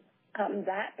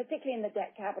that, particularly in the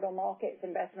debt capital markets,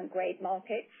 investment grade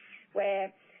market,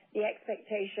 where the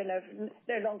expectation of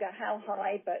no longer how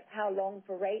high, but how long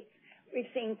for rates. We've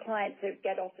seen clients who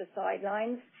get off the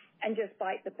sidelines and just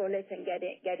bite the bullet and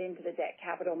get into the debt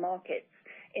capital markets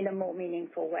in a more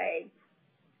meaningful way.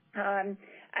 And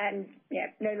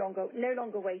no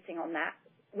longer waiting on that.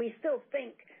 We still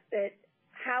think that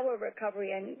how a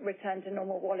recovery and return to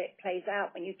normal wallet plays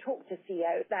out, when you talk to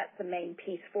CEOs, that's the main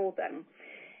piece for them.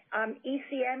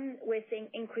 ECM, we're seeing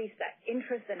increased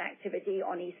interest and activity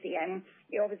on ECM.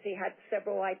 You obviously had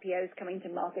several IPOs coming to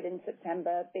market in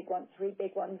September, 3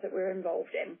 big ones that we're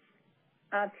involved in.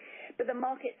 But the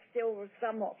market's still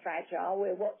somewhat fragile.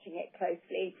 We're watching it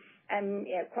closely, and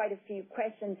quite a few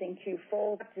questions in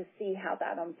Q4 to see how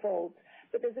that unfolds.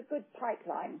 But there's a good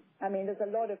pipeline. I mean, there's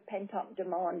a lot of pent-up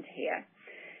demand here.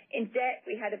 In debt,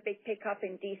 we had a big pickup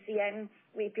in DCM.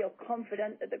 We feel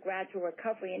confident that the gradual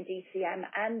recovery in DCM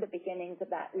and the beginnings of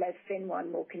that Lev Fin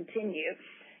one will continue.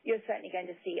 You're certainly going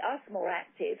to see us more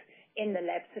active in the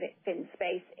Lev Fin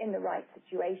space in the right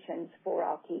situations for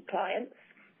our key clients.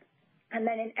 And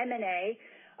then in M&A,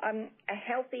 a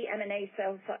healthy M&A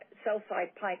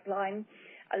sell-side pipeline.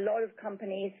 A lot of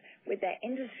companies with their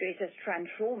industries as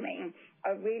transforming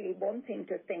are really wanting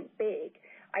to think big.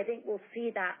 I think we'll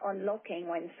see that unlocking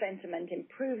when sentiment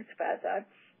improves further.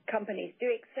 Companies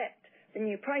do accept the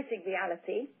new pricing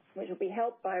reality, which will be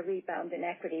helped by a rebound in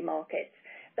equity markets.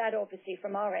 That obviously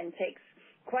from our end takes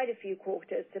quite a few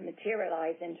quarters to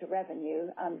materialize into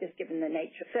revenue, just given the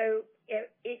nature. So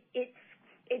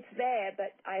it's there,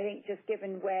 but I think just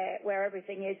given where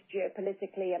everything is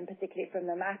geopolitically and particularly from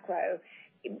the macro,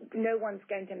 no one's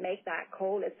going to make that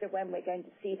call as to when we're going to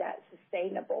see that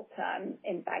sustainable turn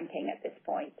in banking at this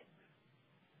point.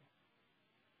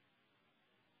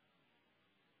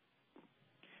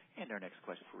 And our next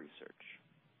question for research.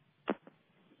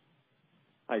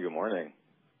 Hi, good morning.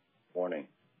 Morning.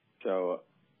 So,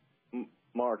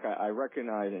 Mark, I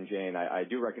recognize, and Jane, I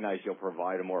do recognize you'll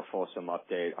provide a more fulsome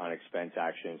update on expense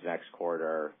actions next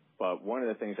quarter. But one of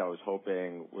the things I was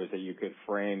hoping was that you could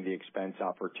frame the expense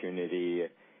opportunity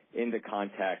in the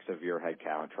context of your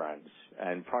headcount trends.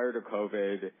 And prior to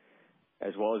COVID,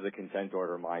 as well as the consent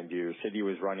order, mind you, Citi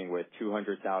was running with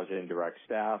 200,000 direct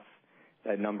staff.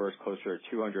 That number is closer to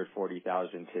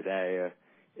 240,000 today.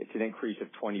 It's an increase of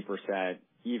 20%,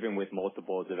 even with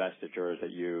multiple divestitures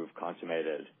that you've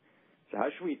consummated. So how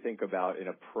should we think about an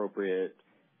appropriate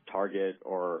target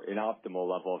or an optimal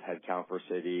level of headcount for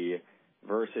Citi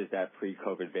versus that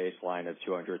pre-COVID baseline of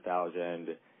 200,000,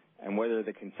 and whether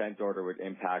the consent order would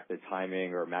impact the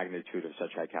timing or magnitude of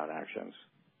such headcount actions?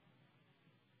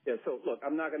 Yeah, so look,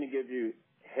 I'm not going to give you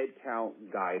headcount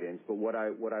guidance, but what I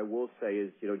will say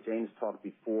is, James talked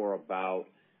before about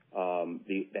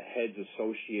the heads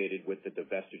associated with the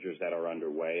divestitures that are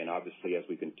underway, and obviously as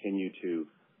we continue to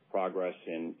progress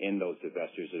in those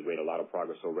divestitures, we've made a lot of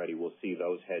progress already. We'll see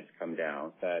those heads come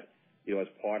down. That as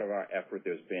part of our effort,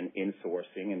 there's been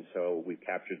insourcing, and so we've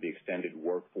captured the extended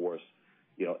workforce,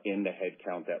 in the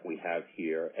headcount that we have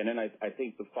here. And then I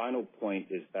think the final point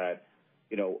is that,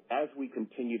 as we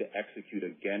continue to execute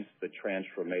against the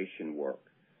transformation work,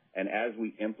 and as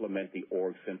we implement the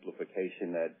org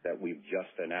simplification that we've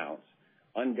just announced,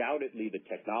 undoubtedly the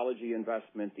technology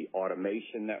investment, the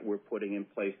automation that we're putting in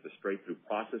place, the straight-through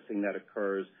processing that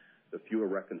occurs, the fewer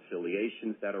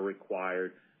reconciliations that are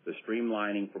required, the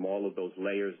streamlining from all of those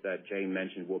layers that Jay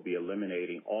mentioned will be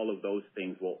eliminating, all of those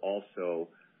things will also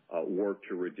work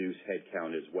to reduce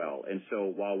headcount as well. And so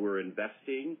while we're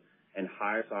investing and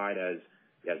hire side as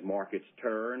markets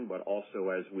turn, but also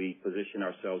as we position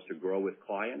ourselves to grow with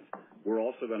clients, we're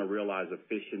also going to realize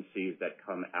efficiencies that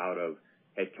come out of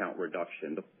headcount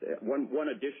reduction. One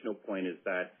additional point is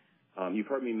that you've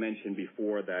heard me mention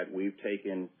before that we've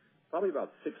taken probably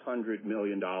about $600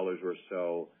 million or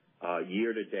so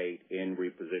year to date in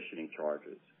repositioning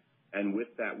charges. And with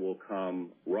that will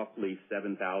come roughly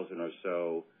 7,000 or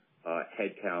so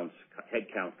headcounts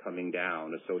coming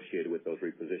down associated with those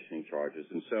repositioning charges.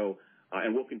 And so,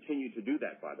 and we'll continue to do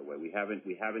that, by the way. We haven't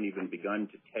even begun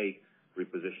to take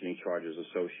repositioning charges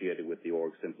associated with the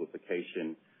org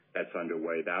simplification that's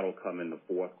underway. That'll come in the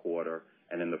fourth quarter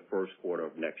and in the first quarter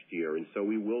of next year. And so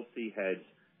we will see heads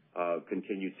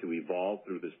continue to evolve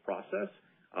through this process,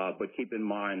 but keep in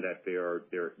mind that they're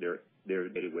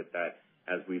dated with that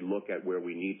as we look at where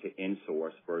we need to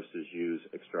insource versus use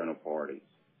external parties.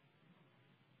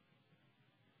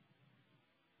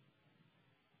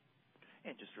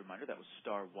 And just a reminder, that was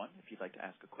star one if you'd like to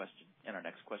ask a question. And our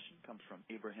next question comes from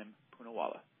Ebrahim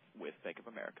Poonawala with Bank of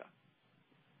America.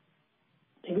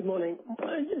 Hey, good morning.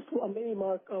 Just maybe,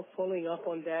 Mark, following up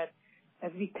on that,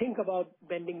 as we think about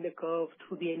bending the curve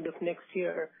through the end of next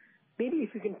year, maybe if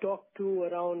you can talk to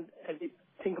around, as we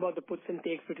think about the puts and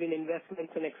takes between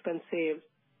investments and expense saves,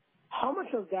 how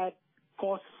much of that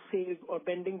cost save or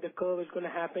bending the curve is going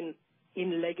to happen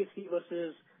in legacy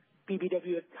versus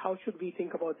PBW? How should we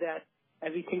think about that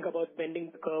as we think about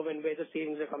bending the curve and where the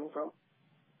savings are coming from?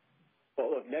 Well,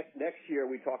 look, next year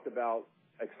we talked about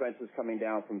expenses coming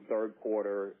down from third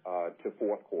quarter to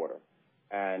fourth quarter.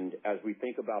 And as we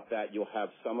think about that, you'll have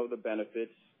some of the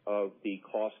benefits of the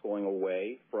cost going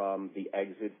away from the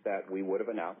exits that we would have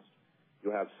announced.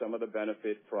 You'll have some of the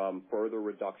benefit from further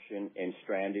reduction in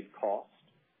stranded costs,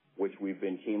 which we've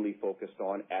been keenly focused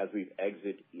on as we've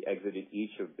exited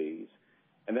each of these.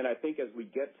 And then I think as we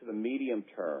get to the medium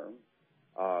term,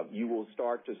 you will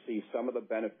start to see some of the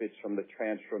benefits from the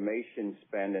transformation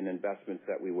spend and investments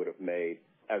that we would have made,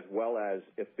 as well as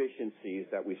efficiencies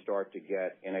that we start to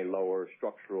get in a lower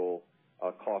structural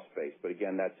cost base. But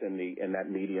again, that's in that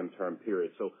medium-term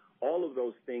period. So all of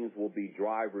those things will be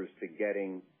drivers to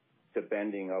getting to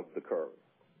bending of the curve.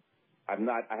 I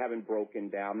haven't broken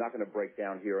down. I'm not going to break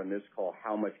down here on this call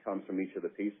how much comes from each of the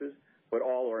pieces, but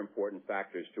all are important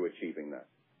factors to achieving that.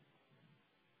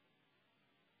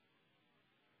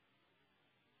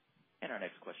 And our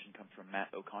next question comes from Matt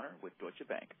O'Connor with Deutsche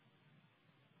Bank.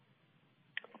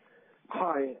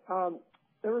 Hi.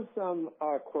 There were some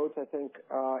quotes, I think,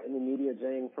 in the media,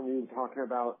 Jane, from you talking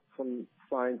about some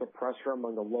signs of pressure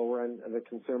among the lower end of the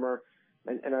consumer.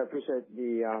 And I appreciate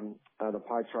the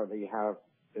pie chart that you have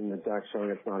in the deck showing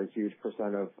it's not a huge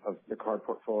percent of the card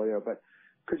portfolio. But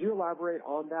could you elaborate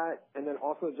on that? And then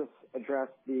also just address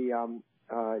the,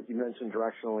 you mentioned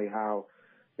directionally how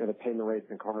the payment rates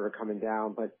in card are coming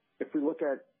down. But if we look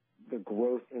at the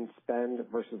growth in spend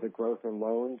versus the growth in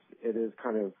loans, it is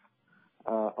kind of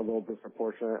a little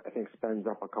disproportionate. I think spend's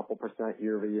up a couple %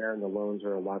 year over year, and the loans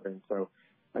are 11. So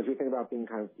I as you think about being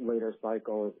kind of later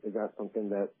cycle, is that something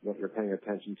that you're paying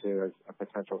attention to as a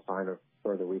potential sign of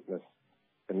further weakness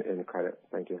in credit?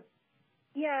 Thank you.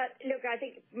 Yeah, look, I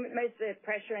think most of the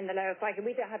pressure in the lower FICO,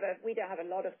 we don't have a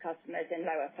lot of customers in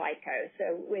lower FICO,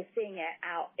 so we're seeing it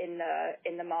out in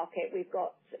the market. We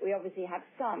obviously have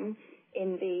some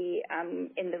in the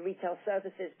retail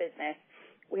services business.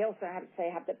 We also have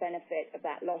the benefit of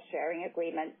that loss sharing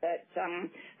agreement that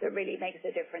really makes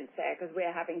a difference there, because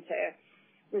we're having to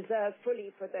reserve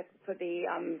fully for that,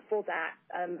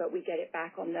 but we get it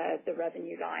back on the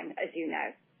revenue line, as you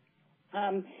know.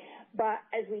 But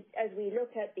as we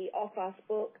look at the off-us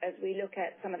book, as we look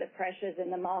at some of the pressures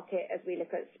in the market, as we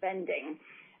look at spending,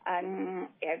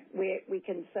 we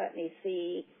can certainly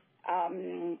see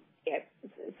some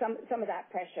of that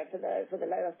pressure for the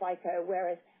lower FICO.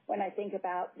 Whereas when I think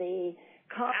about the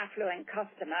affluent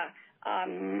customer,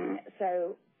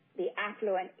 so the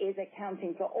affluent is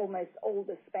accounting for almost all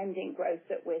the spending growth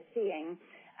that we're seeing,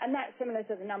 and that's similar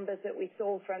to the numbers that we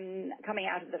saw from coming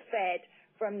out of the Fed.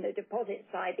 From the deposit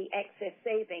side, the excess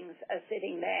savings are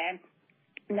sitting there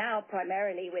now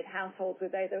primarily with households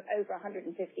with over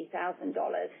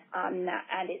 $150,000,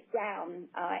 and it's down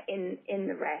in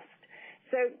the rest.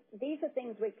 So these are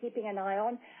things we're keeping an eye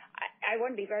on. I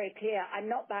want to be very clear. I'm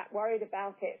not that worried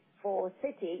about it for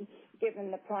Citi, given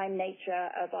the prime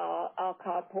nature of our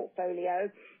card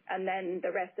portfolio, and then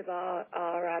the rest of our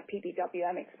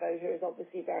PBWM exposure is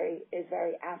obviously very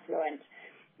affluent.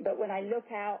 But when I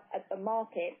look out at the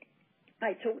market,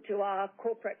 I talk to our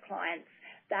corporate clients.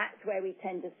 That's where we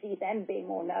tend to see them being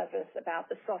more nervous about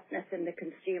the softness in the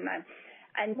consumer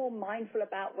and more mindful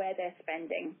about where they're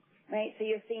spending, right? So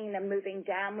you're seeing them moving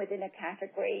down within a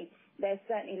category. They're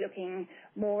certainly looking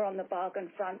more on the bargain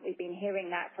front. We've been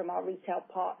hearing that from our retail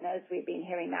partners. We've been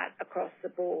hearing that across the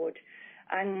board.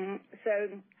 And so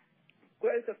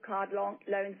growth of card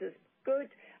loans is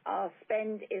good. Our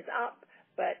spend is up,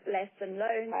 but less than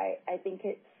loan. I think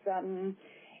it's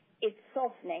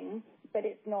softening, but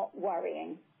it's not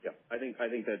worrying. Yeah, I think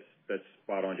that's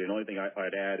spot on, Jane. The only thing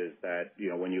I'd add is that,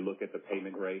 when you look at the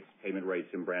payment rates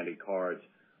in branded cards,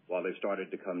 while they've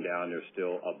started to come down, they're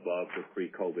still above the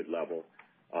pre-COVID level.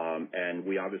 And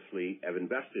we obviously have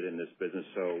invested in this business.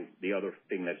 So the other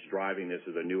thing that's driving this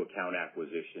is the new account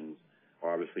acquisitions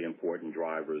are obviously important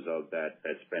drivers of that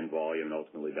spend volume and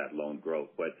ultimately that loan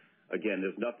growth. But again,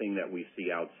 there's nothing that we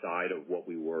see outside of what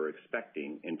we were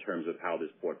expecting in terms of how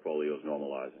this portfolio is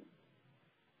normalizing.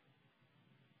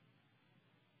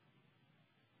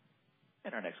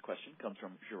 And our next question comes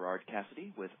from Gerard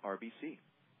Cassidy with RBC.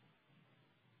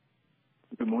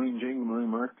 Good morning, Jane. Good morning,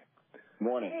 Mark.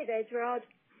 Morning. Hey there, Gerard.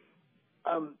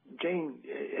 Jane,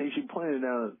 as you pointed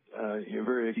out, you're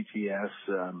very TTS.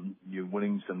 You're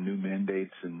winning some new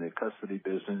mandates in the custody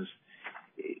business.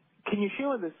 Can you share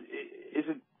with us, is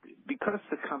it because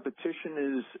the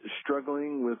competition is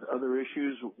struggling with other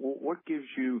issues? What gives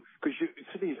you, because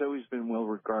Citi has always been well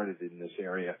regarded in this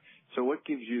area, so what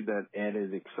gives you that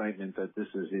added excitement that this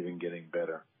is even getting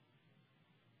better?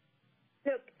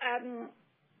 Look,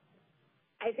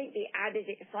 I think the added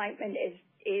excitement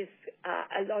is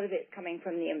a lot of it coming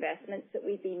from the investments that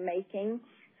we've been making,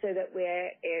 so that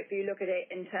if you look at it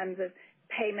in terms of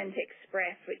Payment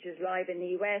Express, which is live in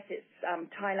the US,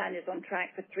 Thailand is on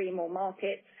track for 3 more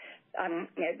markets.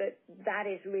 That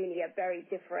is really a very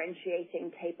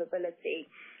differentiating capability.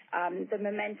 The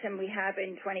momentum we have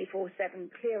in 24/7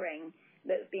 clearing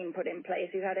that's been put in place.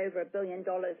 We've had over $1 billion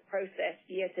processed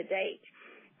year to date,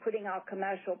 putting our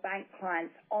commercial bank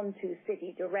clients onto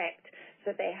Citi Direct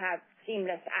so they have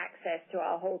seamless access to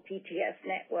our whole TTS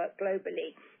network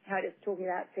globally. How it's talking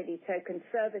about Citi Token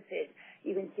Services.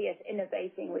 You can see us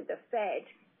innovating with the Fed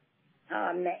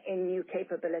in new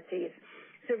capabilities.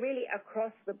 So really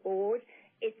across the board,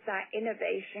 it's that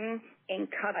innovation in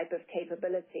type of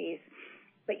capabilities.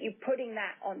 But you're putting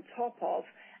that on top of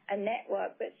a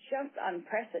network that's just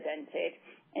unprecedented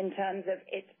in terms of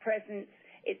its presence,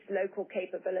 its local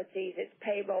capabilities, its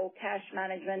payroll, cash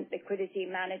management, liquidity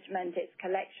management, its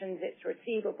collections, its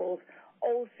receivables,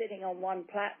 all sitting on one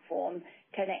platform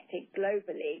connected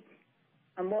globally.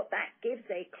 And what that gives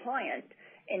a client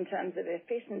in terms of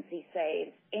efficiency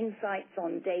saves, insights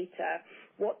on data,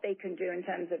 what they can do in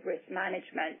terms of risk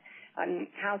management, and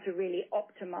how to really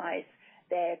optimize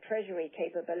their treasury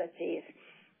capabilities.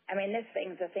 I mean, this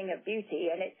thing's a thing of beauty,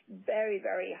 and it's very,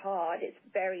 very hard. It's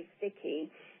very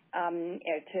sticky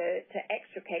to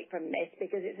extricate from this,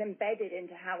 because it's embedded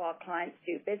into how our clients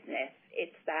do business.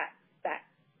 It's that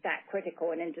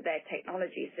critical and into their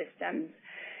technology systems.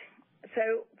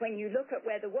 So when you look at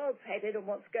where the world's headed and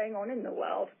what's going on in the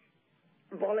world,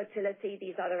 volatility,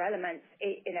 these other elements,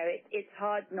 it's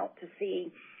hard not to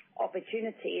see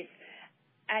opportunities.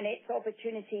 And it's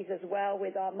opportunities as well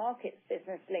with our markets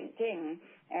business linked in.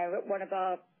 One of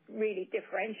our really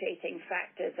differentiating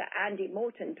factors that Andy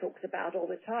Morton talks about all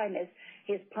the time is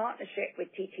his partnership with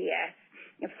TTS.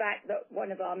 The fact that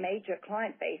one of our major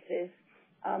client bases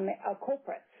are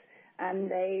corporates,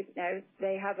 and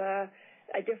they have a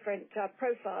different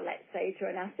profile, let's say, to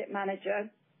an asset manager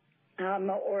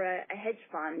or a hedge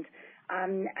fund,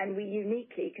 and we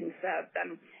uniquely can serve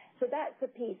them. So that's the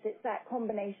piece. It's that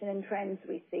combination and trends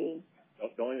we see.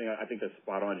 The only thing I think that's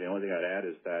spot on, Jane, the only thing I'd add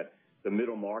is that the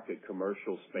middle market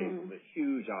commercial space is a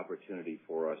huge opportunity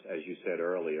for us, as you said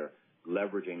earlier,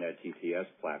 leveraging that TTS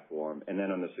platform. And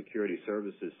then on the security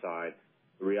services side,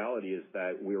 the reality is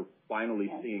that we're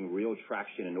finally seeing real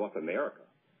traction in North America,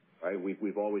 right?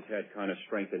 We've always had kind of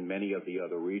strength in many of the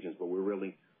other regions, but we're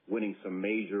really winning some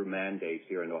major mandates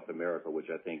here in North America, which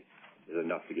I think is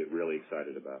enough to get really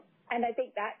excited about. And I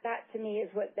think that to me is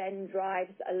what then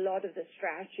drives a lot of the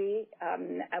strategy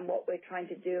and what we're trying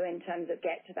to do in terms of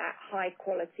get to that high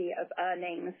quality of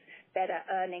earnings, better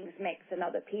earnings mix and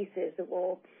other pieces that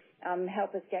will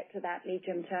help us get to that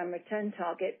medium-term return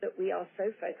target that we are so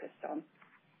focused on.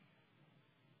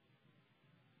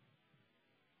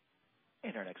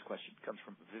 And our next question comes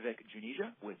from Vivek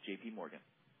Juneja with J.P. Morgan.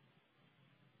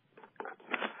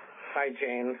 Hi,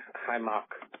 Jane. Hi, Mark.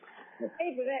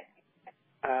 Hey, Vivek.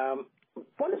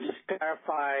 Want to just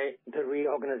clarify the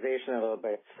reorganization a little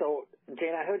bit. So,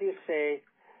 Jane, I heard you say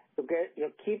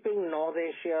you're keeping North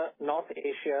Asia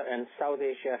and South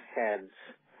Asia heads.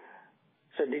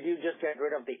 So did you just get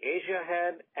rid of the Asia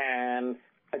head and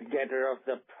get rid of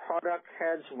the product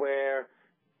heads where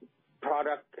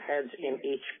product heads in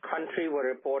each country were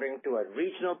reporting to a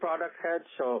regional product head?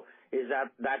 So is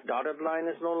that dotted line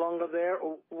is no longer there?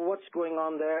 Or what's going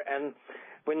on there? And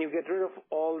when you get rid of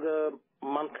all the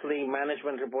monthly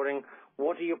management reporting,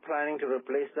 what are you planning to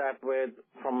replace that with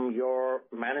from your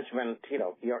management,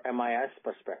 your MIS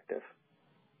perspective?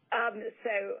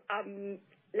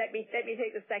 Let me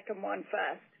take the second one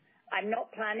first. I'm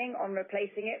not planning on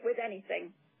replacing it with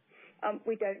anything.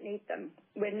 We don't need them.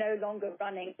 We're no longer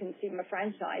running consumer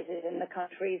franchises in the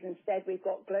countries. Instead, we've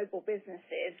got global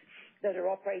businesses that are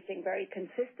operating very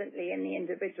consistently in the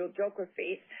individual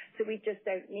geographies, so we just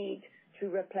don't need to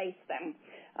replace them.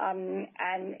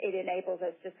 And it enables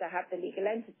us just to have the legal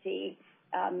entity,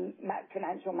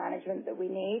 financial management that we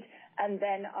need, and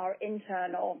then our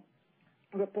internal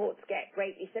reports get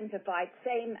greatly simplified,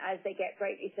 same as they get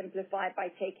greatly simplified by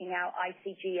taking out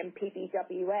ICG and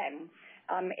PBWM,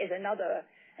 is another,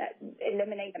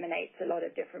 eliminates a lot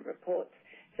of different reports.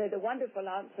 So the wonderful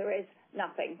answer is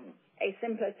nothing, a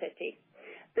simpler city.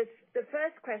 The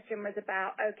first question was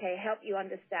about, help you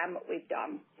understand what we've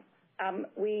done.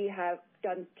 We have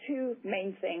done two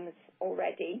main things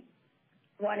already.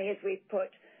 One is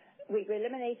we've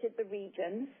eliminated the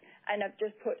regions, and I've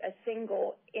just put a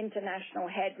single international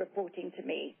head reporting to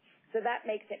me. So that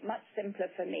makes it much simpler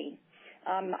for me.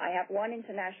 I have one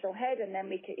international head, and then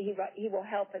he will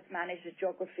help us manage the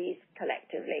geographies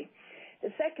collectively. The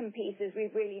second piece is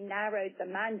we've really narrowed the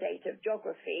mandate of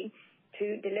geography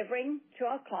to delivering to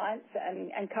our clients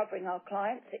and covering our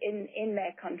clients in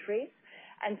their countries.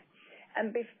 And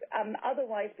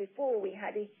otherwise, before we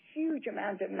had a huge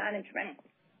amount of management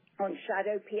on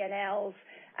shadow P&Ls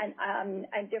and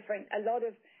a lot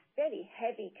of very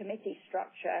heavy committee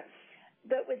structure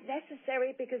that was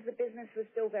necessary because the business was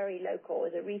still very local.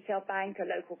 As a retail bank, a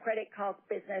local credit card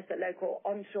business, a local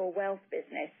onshore wealth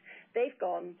business, they've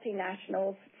gone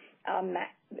multinationals.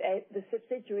 The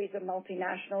subsidiaries are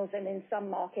multinationals, and in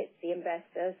some markets, the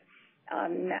investors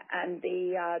and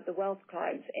the wealth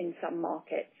clients in some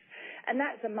markets. And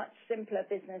that's a much simpler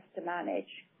business to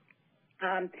manage.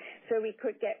 So we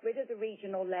could get rid of the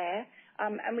regional layer,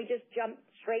 and we just jumped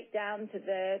straight down to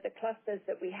the clusters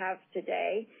that we have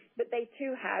today, but they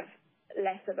too have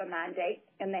less of a mandate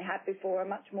than they had before, a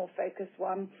much more focused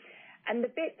one. And the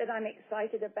bit that I'm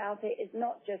excited about it is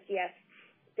not just, yes,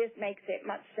 this makes it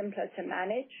much simpler to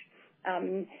manage,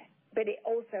 but it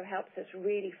also helps us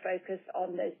really focus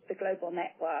on the global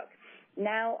network.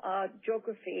 Now our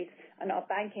geographies and our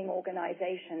banking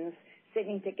organizations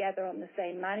sitting together on the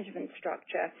same management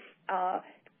structure are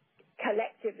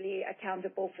collectively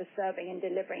accountable for serving and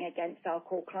delivering against our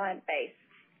core client base.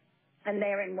 And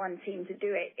they're in one team to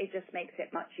do it. It just makes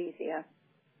it much easier.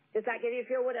 Does that give you a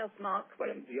feel? What else, Mark?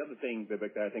 The other thing,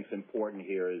 Vivek, that I think is important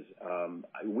here is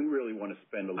we really want to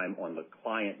spend time on the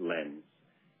client lens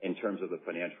in terms of the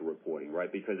financial reporting,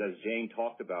 right? Because as Jane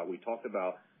talked about, we talked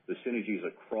about the synergies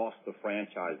across the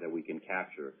franchise that we can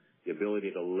capture. the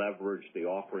ability to leverage the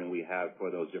offering we have for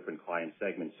those different client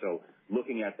segments. So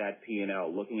looking at that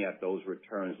P&L, looking at those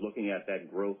returns, looking at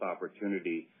that growth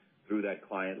opportunity through that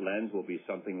client lens will be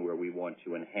something where we want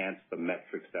to enhance the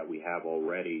metrics that we have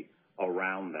already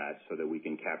around that so that we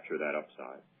can capture that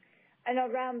upside. And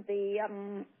around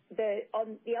on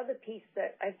the other piece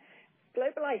that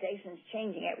globalization is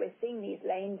changing it. We're seeing these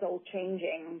lanes all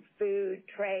changing, food,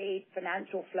 trade,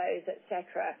 financial flows,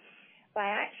 etc. By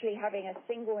actually having a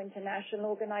single international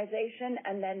organization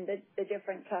and then the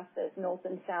different clusters, North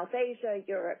and South Asia,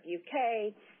 Europe,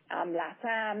 UK,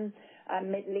 LATAM,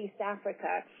 Middle East,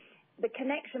 Africa, the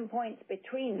connection points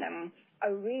between them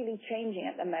are really changing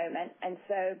at the moment. And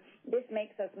so this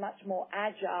makes us much more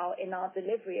agile in our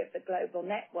delivery of the global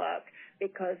network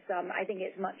because I think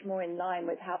it's much more in line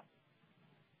with how.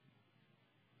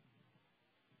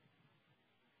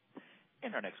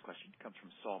 And our next question comes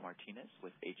from Saul Martinez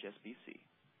with HSBC.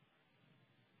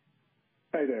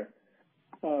 Hi there.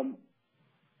 So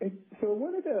I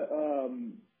wanted to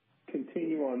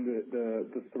continue on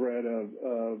the thread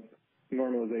of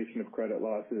normalization of credit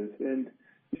losses. And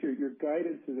your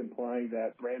guidance is implying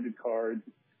that branded cards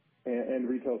and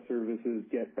retail services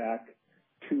get back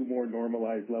to more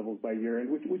normalized levels by year-end,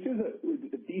 which is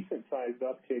a decent-sized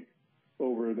uptick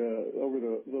over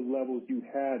the levels you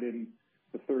had in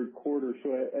the third quarter.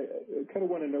 So I kind of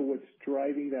want to know what's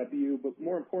driving that view, but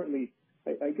more importantly,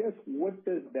 I guess what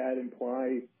does that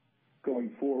imply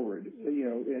going forward?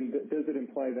 And does it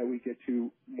imply that we get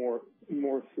to more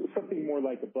something more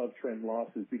like above trend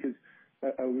losses? Because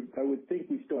I would think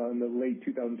we still are in the late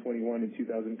 2021 and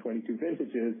 2022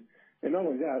 vintages, and not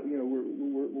only that,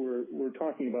 we're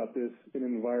talking about this in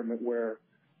an environment where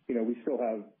we still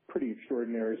have pretty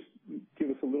extraordinary. Give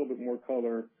us a little bit more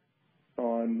color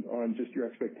on just your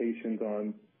expectations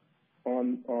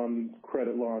on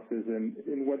credit losses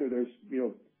and whether there's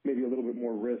maybe a little bit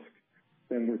more risk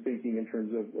than we're thinking in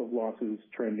terms of losses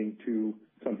trending to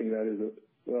something that is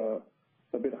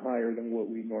a bit higher than what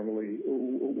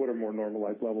are more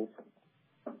normalized levels.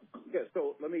 Yeah,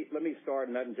 so let me start,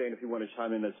 and Jane, if you want to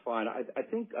chime in, that's fine. I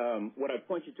think what I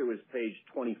point you to is page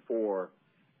 24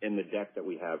 in the deck that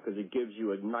we have, because it gives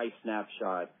you a nice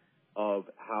snapshot of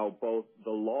how both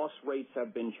the loss rates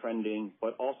have been trending,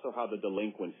 but also how the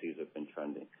delinquencies have been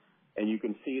trending. And you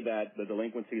can see that the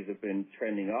delinquencies have been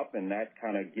trending up, and that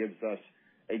kind of gives us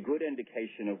a good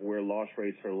indication of where loss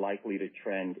rates are likely to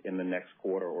trend in the next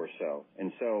quarter or so.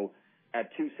 And so at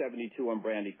 272 on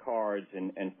branded cards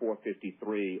and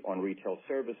 453 on retail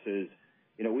services,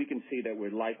 we can see that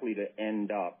we're likely to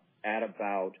end up at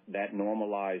about that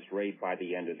normalized rate by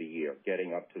the end of the year,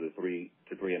 getting up to the 3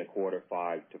 to 3.25,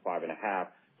 5 to 5.5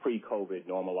 pre-COVID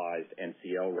normalized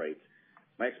NCL rates.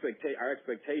 Our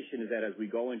expectation is that as we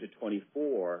go into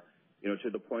 24, to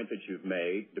the point that you've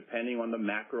made, depending on the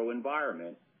macro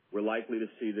environment, we're likely to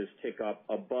see this tick up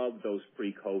above those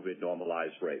pre-COVID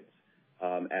normalized rates.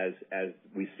 As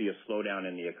we see a slowdown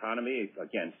in the economy,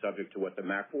 again, subject to what the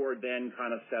macro, then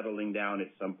kind of settling down at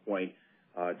some point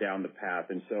down the path.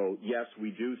 And so, yes,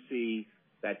 we do see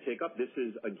that tick up. This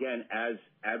is, again, as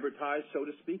advertised, so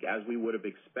to speak, as we would have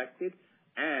expected.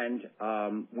 And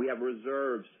we have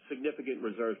reserves, significant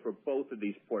reserves for both of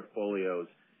these portfolios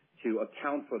to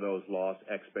account for those loss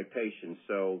expectations.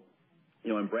 So,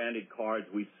 in branded cards,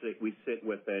 we sit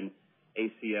with an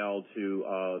ACL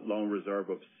to loan reserve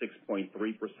of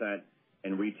 6.3%.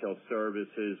 In retail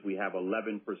services, we have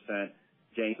 11%.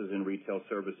 James in retail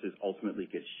services ultimately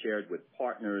gets shared with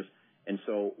partners. And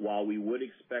so while we would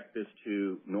expect this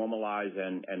to normalize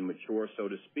and mature, so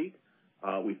to speak,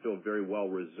 we feel very well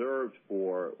reserved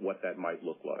for what that might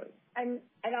look like. And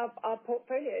our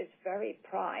portfolio is very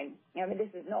prime. This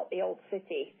is not the old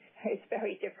Citi. It's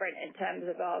very different in terms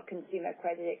of our consumer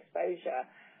credit exposure.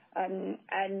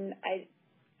 And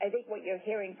I think what you're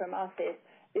hearing from us is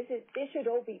this should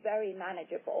all be very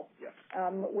manageable. Yes.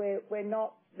 We're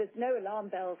not. There's no alarm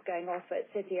bells going off at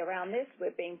Citi around this.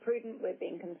 We're being prudent. We're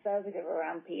being conservative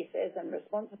around pieces and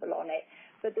responsible on it.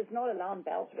 But there's no alarm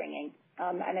bells ringing.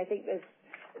 And I think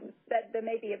there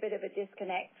may be a bit of a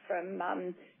disconnect from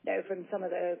some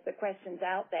of the questions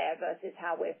out there versus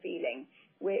how we're feeling.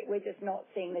 We're just not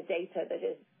seeing the data that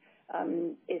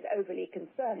is overly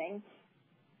concerning.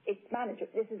 It's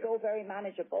manageable. This is all very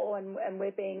manageable, and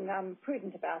we're being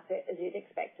prudent about it, as you'd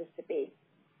expect us to be.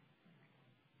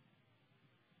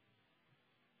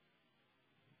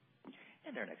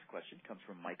 And our next question comes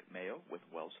from Mike Mayo with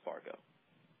Wells Fargo.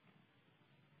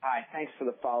 Hi, thanks for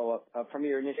the follow-up. From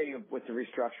your initiative with the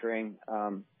restructuring,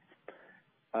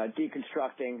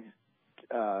 deconstructing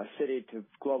Citi to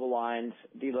global lines,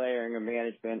 delayering of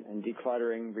management, and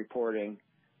decluttering reporting,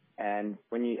 And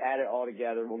when you add it all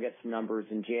together, we'll get some numbers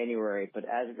in January. But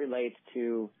as it relates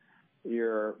to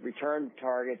your return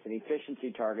targets and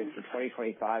efficiency targets for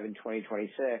 2025 and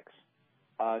 2026,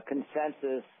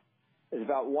 consensus is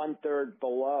about one-third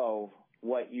below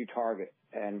what you target.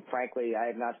 And frankly, I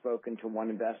have not spoken to one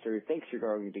investor who thinks you're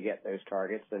going to get those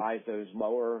targets, that eyes those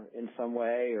lower in some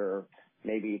way, or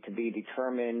maybe to be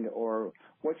determined, or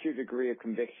what's your degree of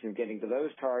conviction of getting to those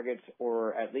targets,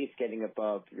 or at least getting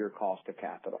above your cost of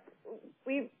capital?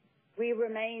 We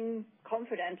remain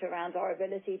confident around our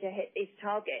ability to hit these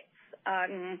targets.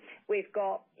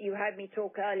 You heard me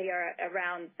talk earlier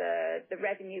around the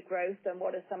revenue growth and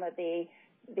what are some of the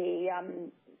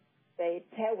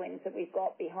tailwinds that we've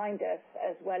got behind us,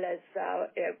 as well as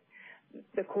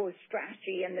the core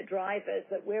strategy and the drivers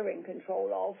that we're in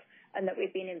control of and that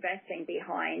we've been investing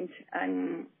behind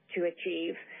to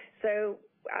achieve. So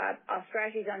our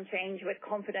strategy is unchanged. We're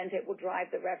confident it will drive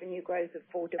the revenue growth of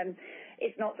 4%.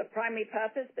 It's not the primary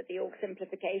purpose, but the org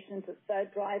simplification is the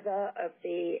third driver of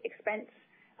the expense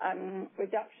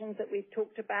reductions that we've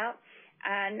talked about.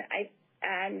 And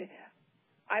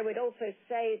I would also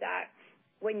say that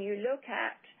when you look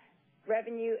at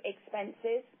revenue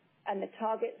expenses and the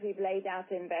targets we've laid out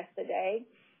to Investor Day,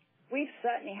 we've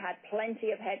certainly had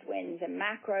plenty of headwinds in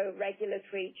macro,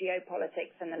 regulatory,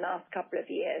 geopolitics in the last couple of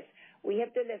years. We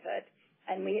have delivered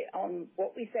on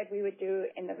what we said we would do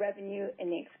in the revenue, in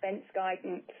the expense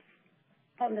guidance,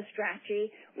 on the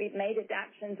strategy. We've made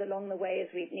adaptations along the way as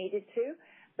we've needed to.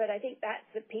 But I think that's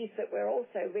the piece that we're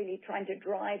also really trying to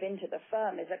drive into the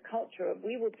firm, is a culture of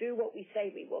we will do what we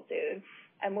say we will do,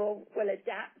 and we'll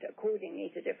adapt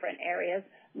accordingly to different areas.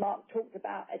 Mark talked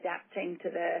about adapting to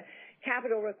the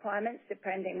capital requirements,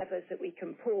 depending on levers that we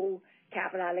can pull,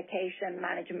 capital allocation,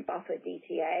 management buffer,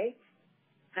 DTA.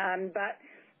 But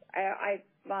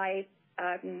my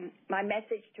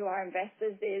message to our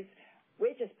investors is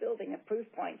we're just building a proof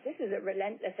point. This is a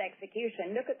relentless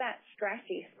execution. Look at that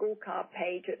strategy scorecard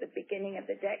page at the beginning of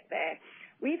the deck there.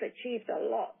 We've achieved a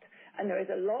lot, and there is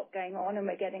a lot going on, and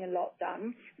we're getting a lot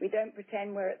done. We don't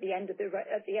pretend we're at the end of the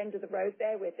road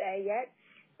there. We're there yet,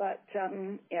 but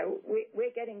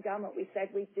we're getting done what we said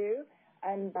we'd do,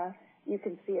 and you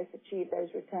can see us achieve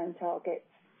those return targets.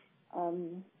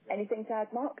 Anything to add,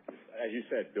 Mark? As you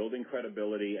said, building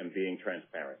credibility and being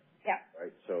transparent. Yeah.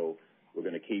 Right. So we're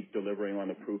going to keep delivering on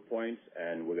the proof points,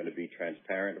 and we're going to be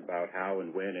transparent about how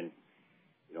and when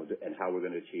and how we're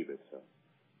going to achieve it. So.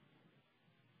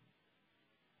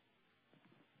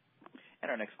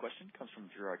 And our next question comes from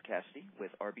Gerard Cassidy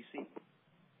with RBC.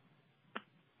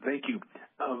 Thank you.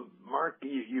 Mark,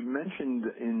 you mentioned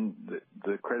in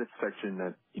the credit section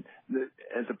that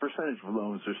as a percentage of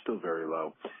loans, they're still very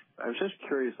low. I was just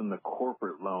curious on the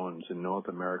corporate loans in North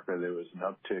America, there was an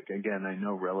uptick. Again, I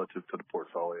know relative to the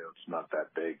portfolio, it's not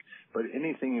that big, but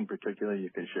anything in particular you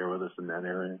can share with us in that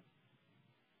area?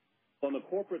 On the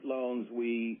corporate loans,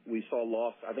 we saw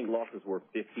loss. I think losses were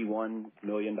 $51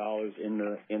 million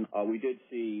we did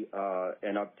see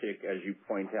an uptick, as you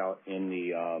point out, in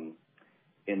the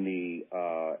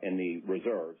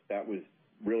reserves. That was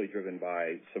really driven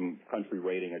by some country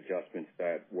rating adjustments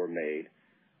that were made.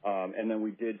 And then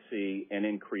we did see an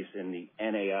increase in the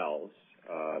NALs,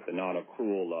 the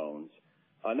non-accrual loans.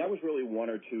 And that was really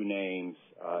one or two names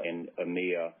in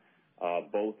EMEA.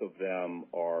 Both of them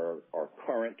are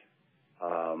current,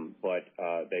 but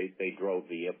they drove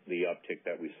the uptick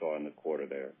that we saw in the quarter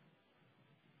there.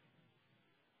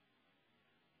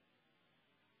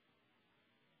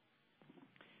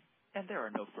 And there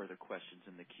are no further questions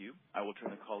in the queue. I will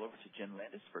turn the call over to Jen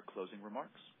Landis for closing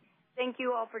remarks. Thank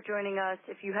you all for joining us.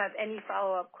 If you have any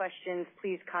follow-up questions,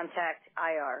 please contact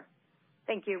IR.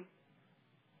 Thank you.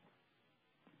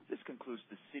 This concludes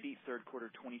the Citi third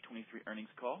quarter 2023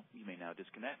 earnings call. You may now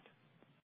disconnect.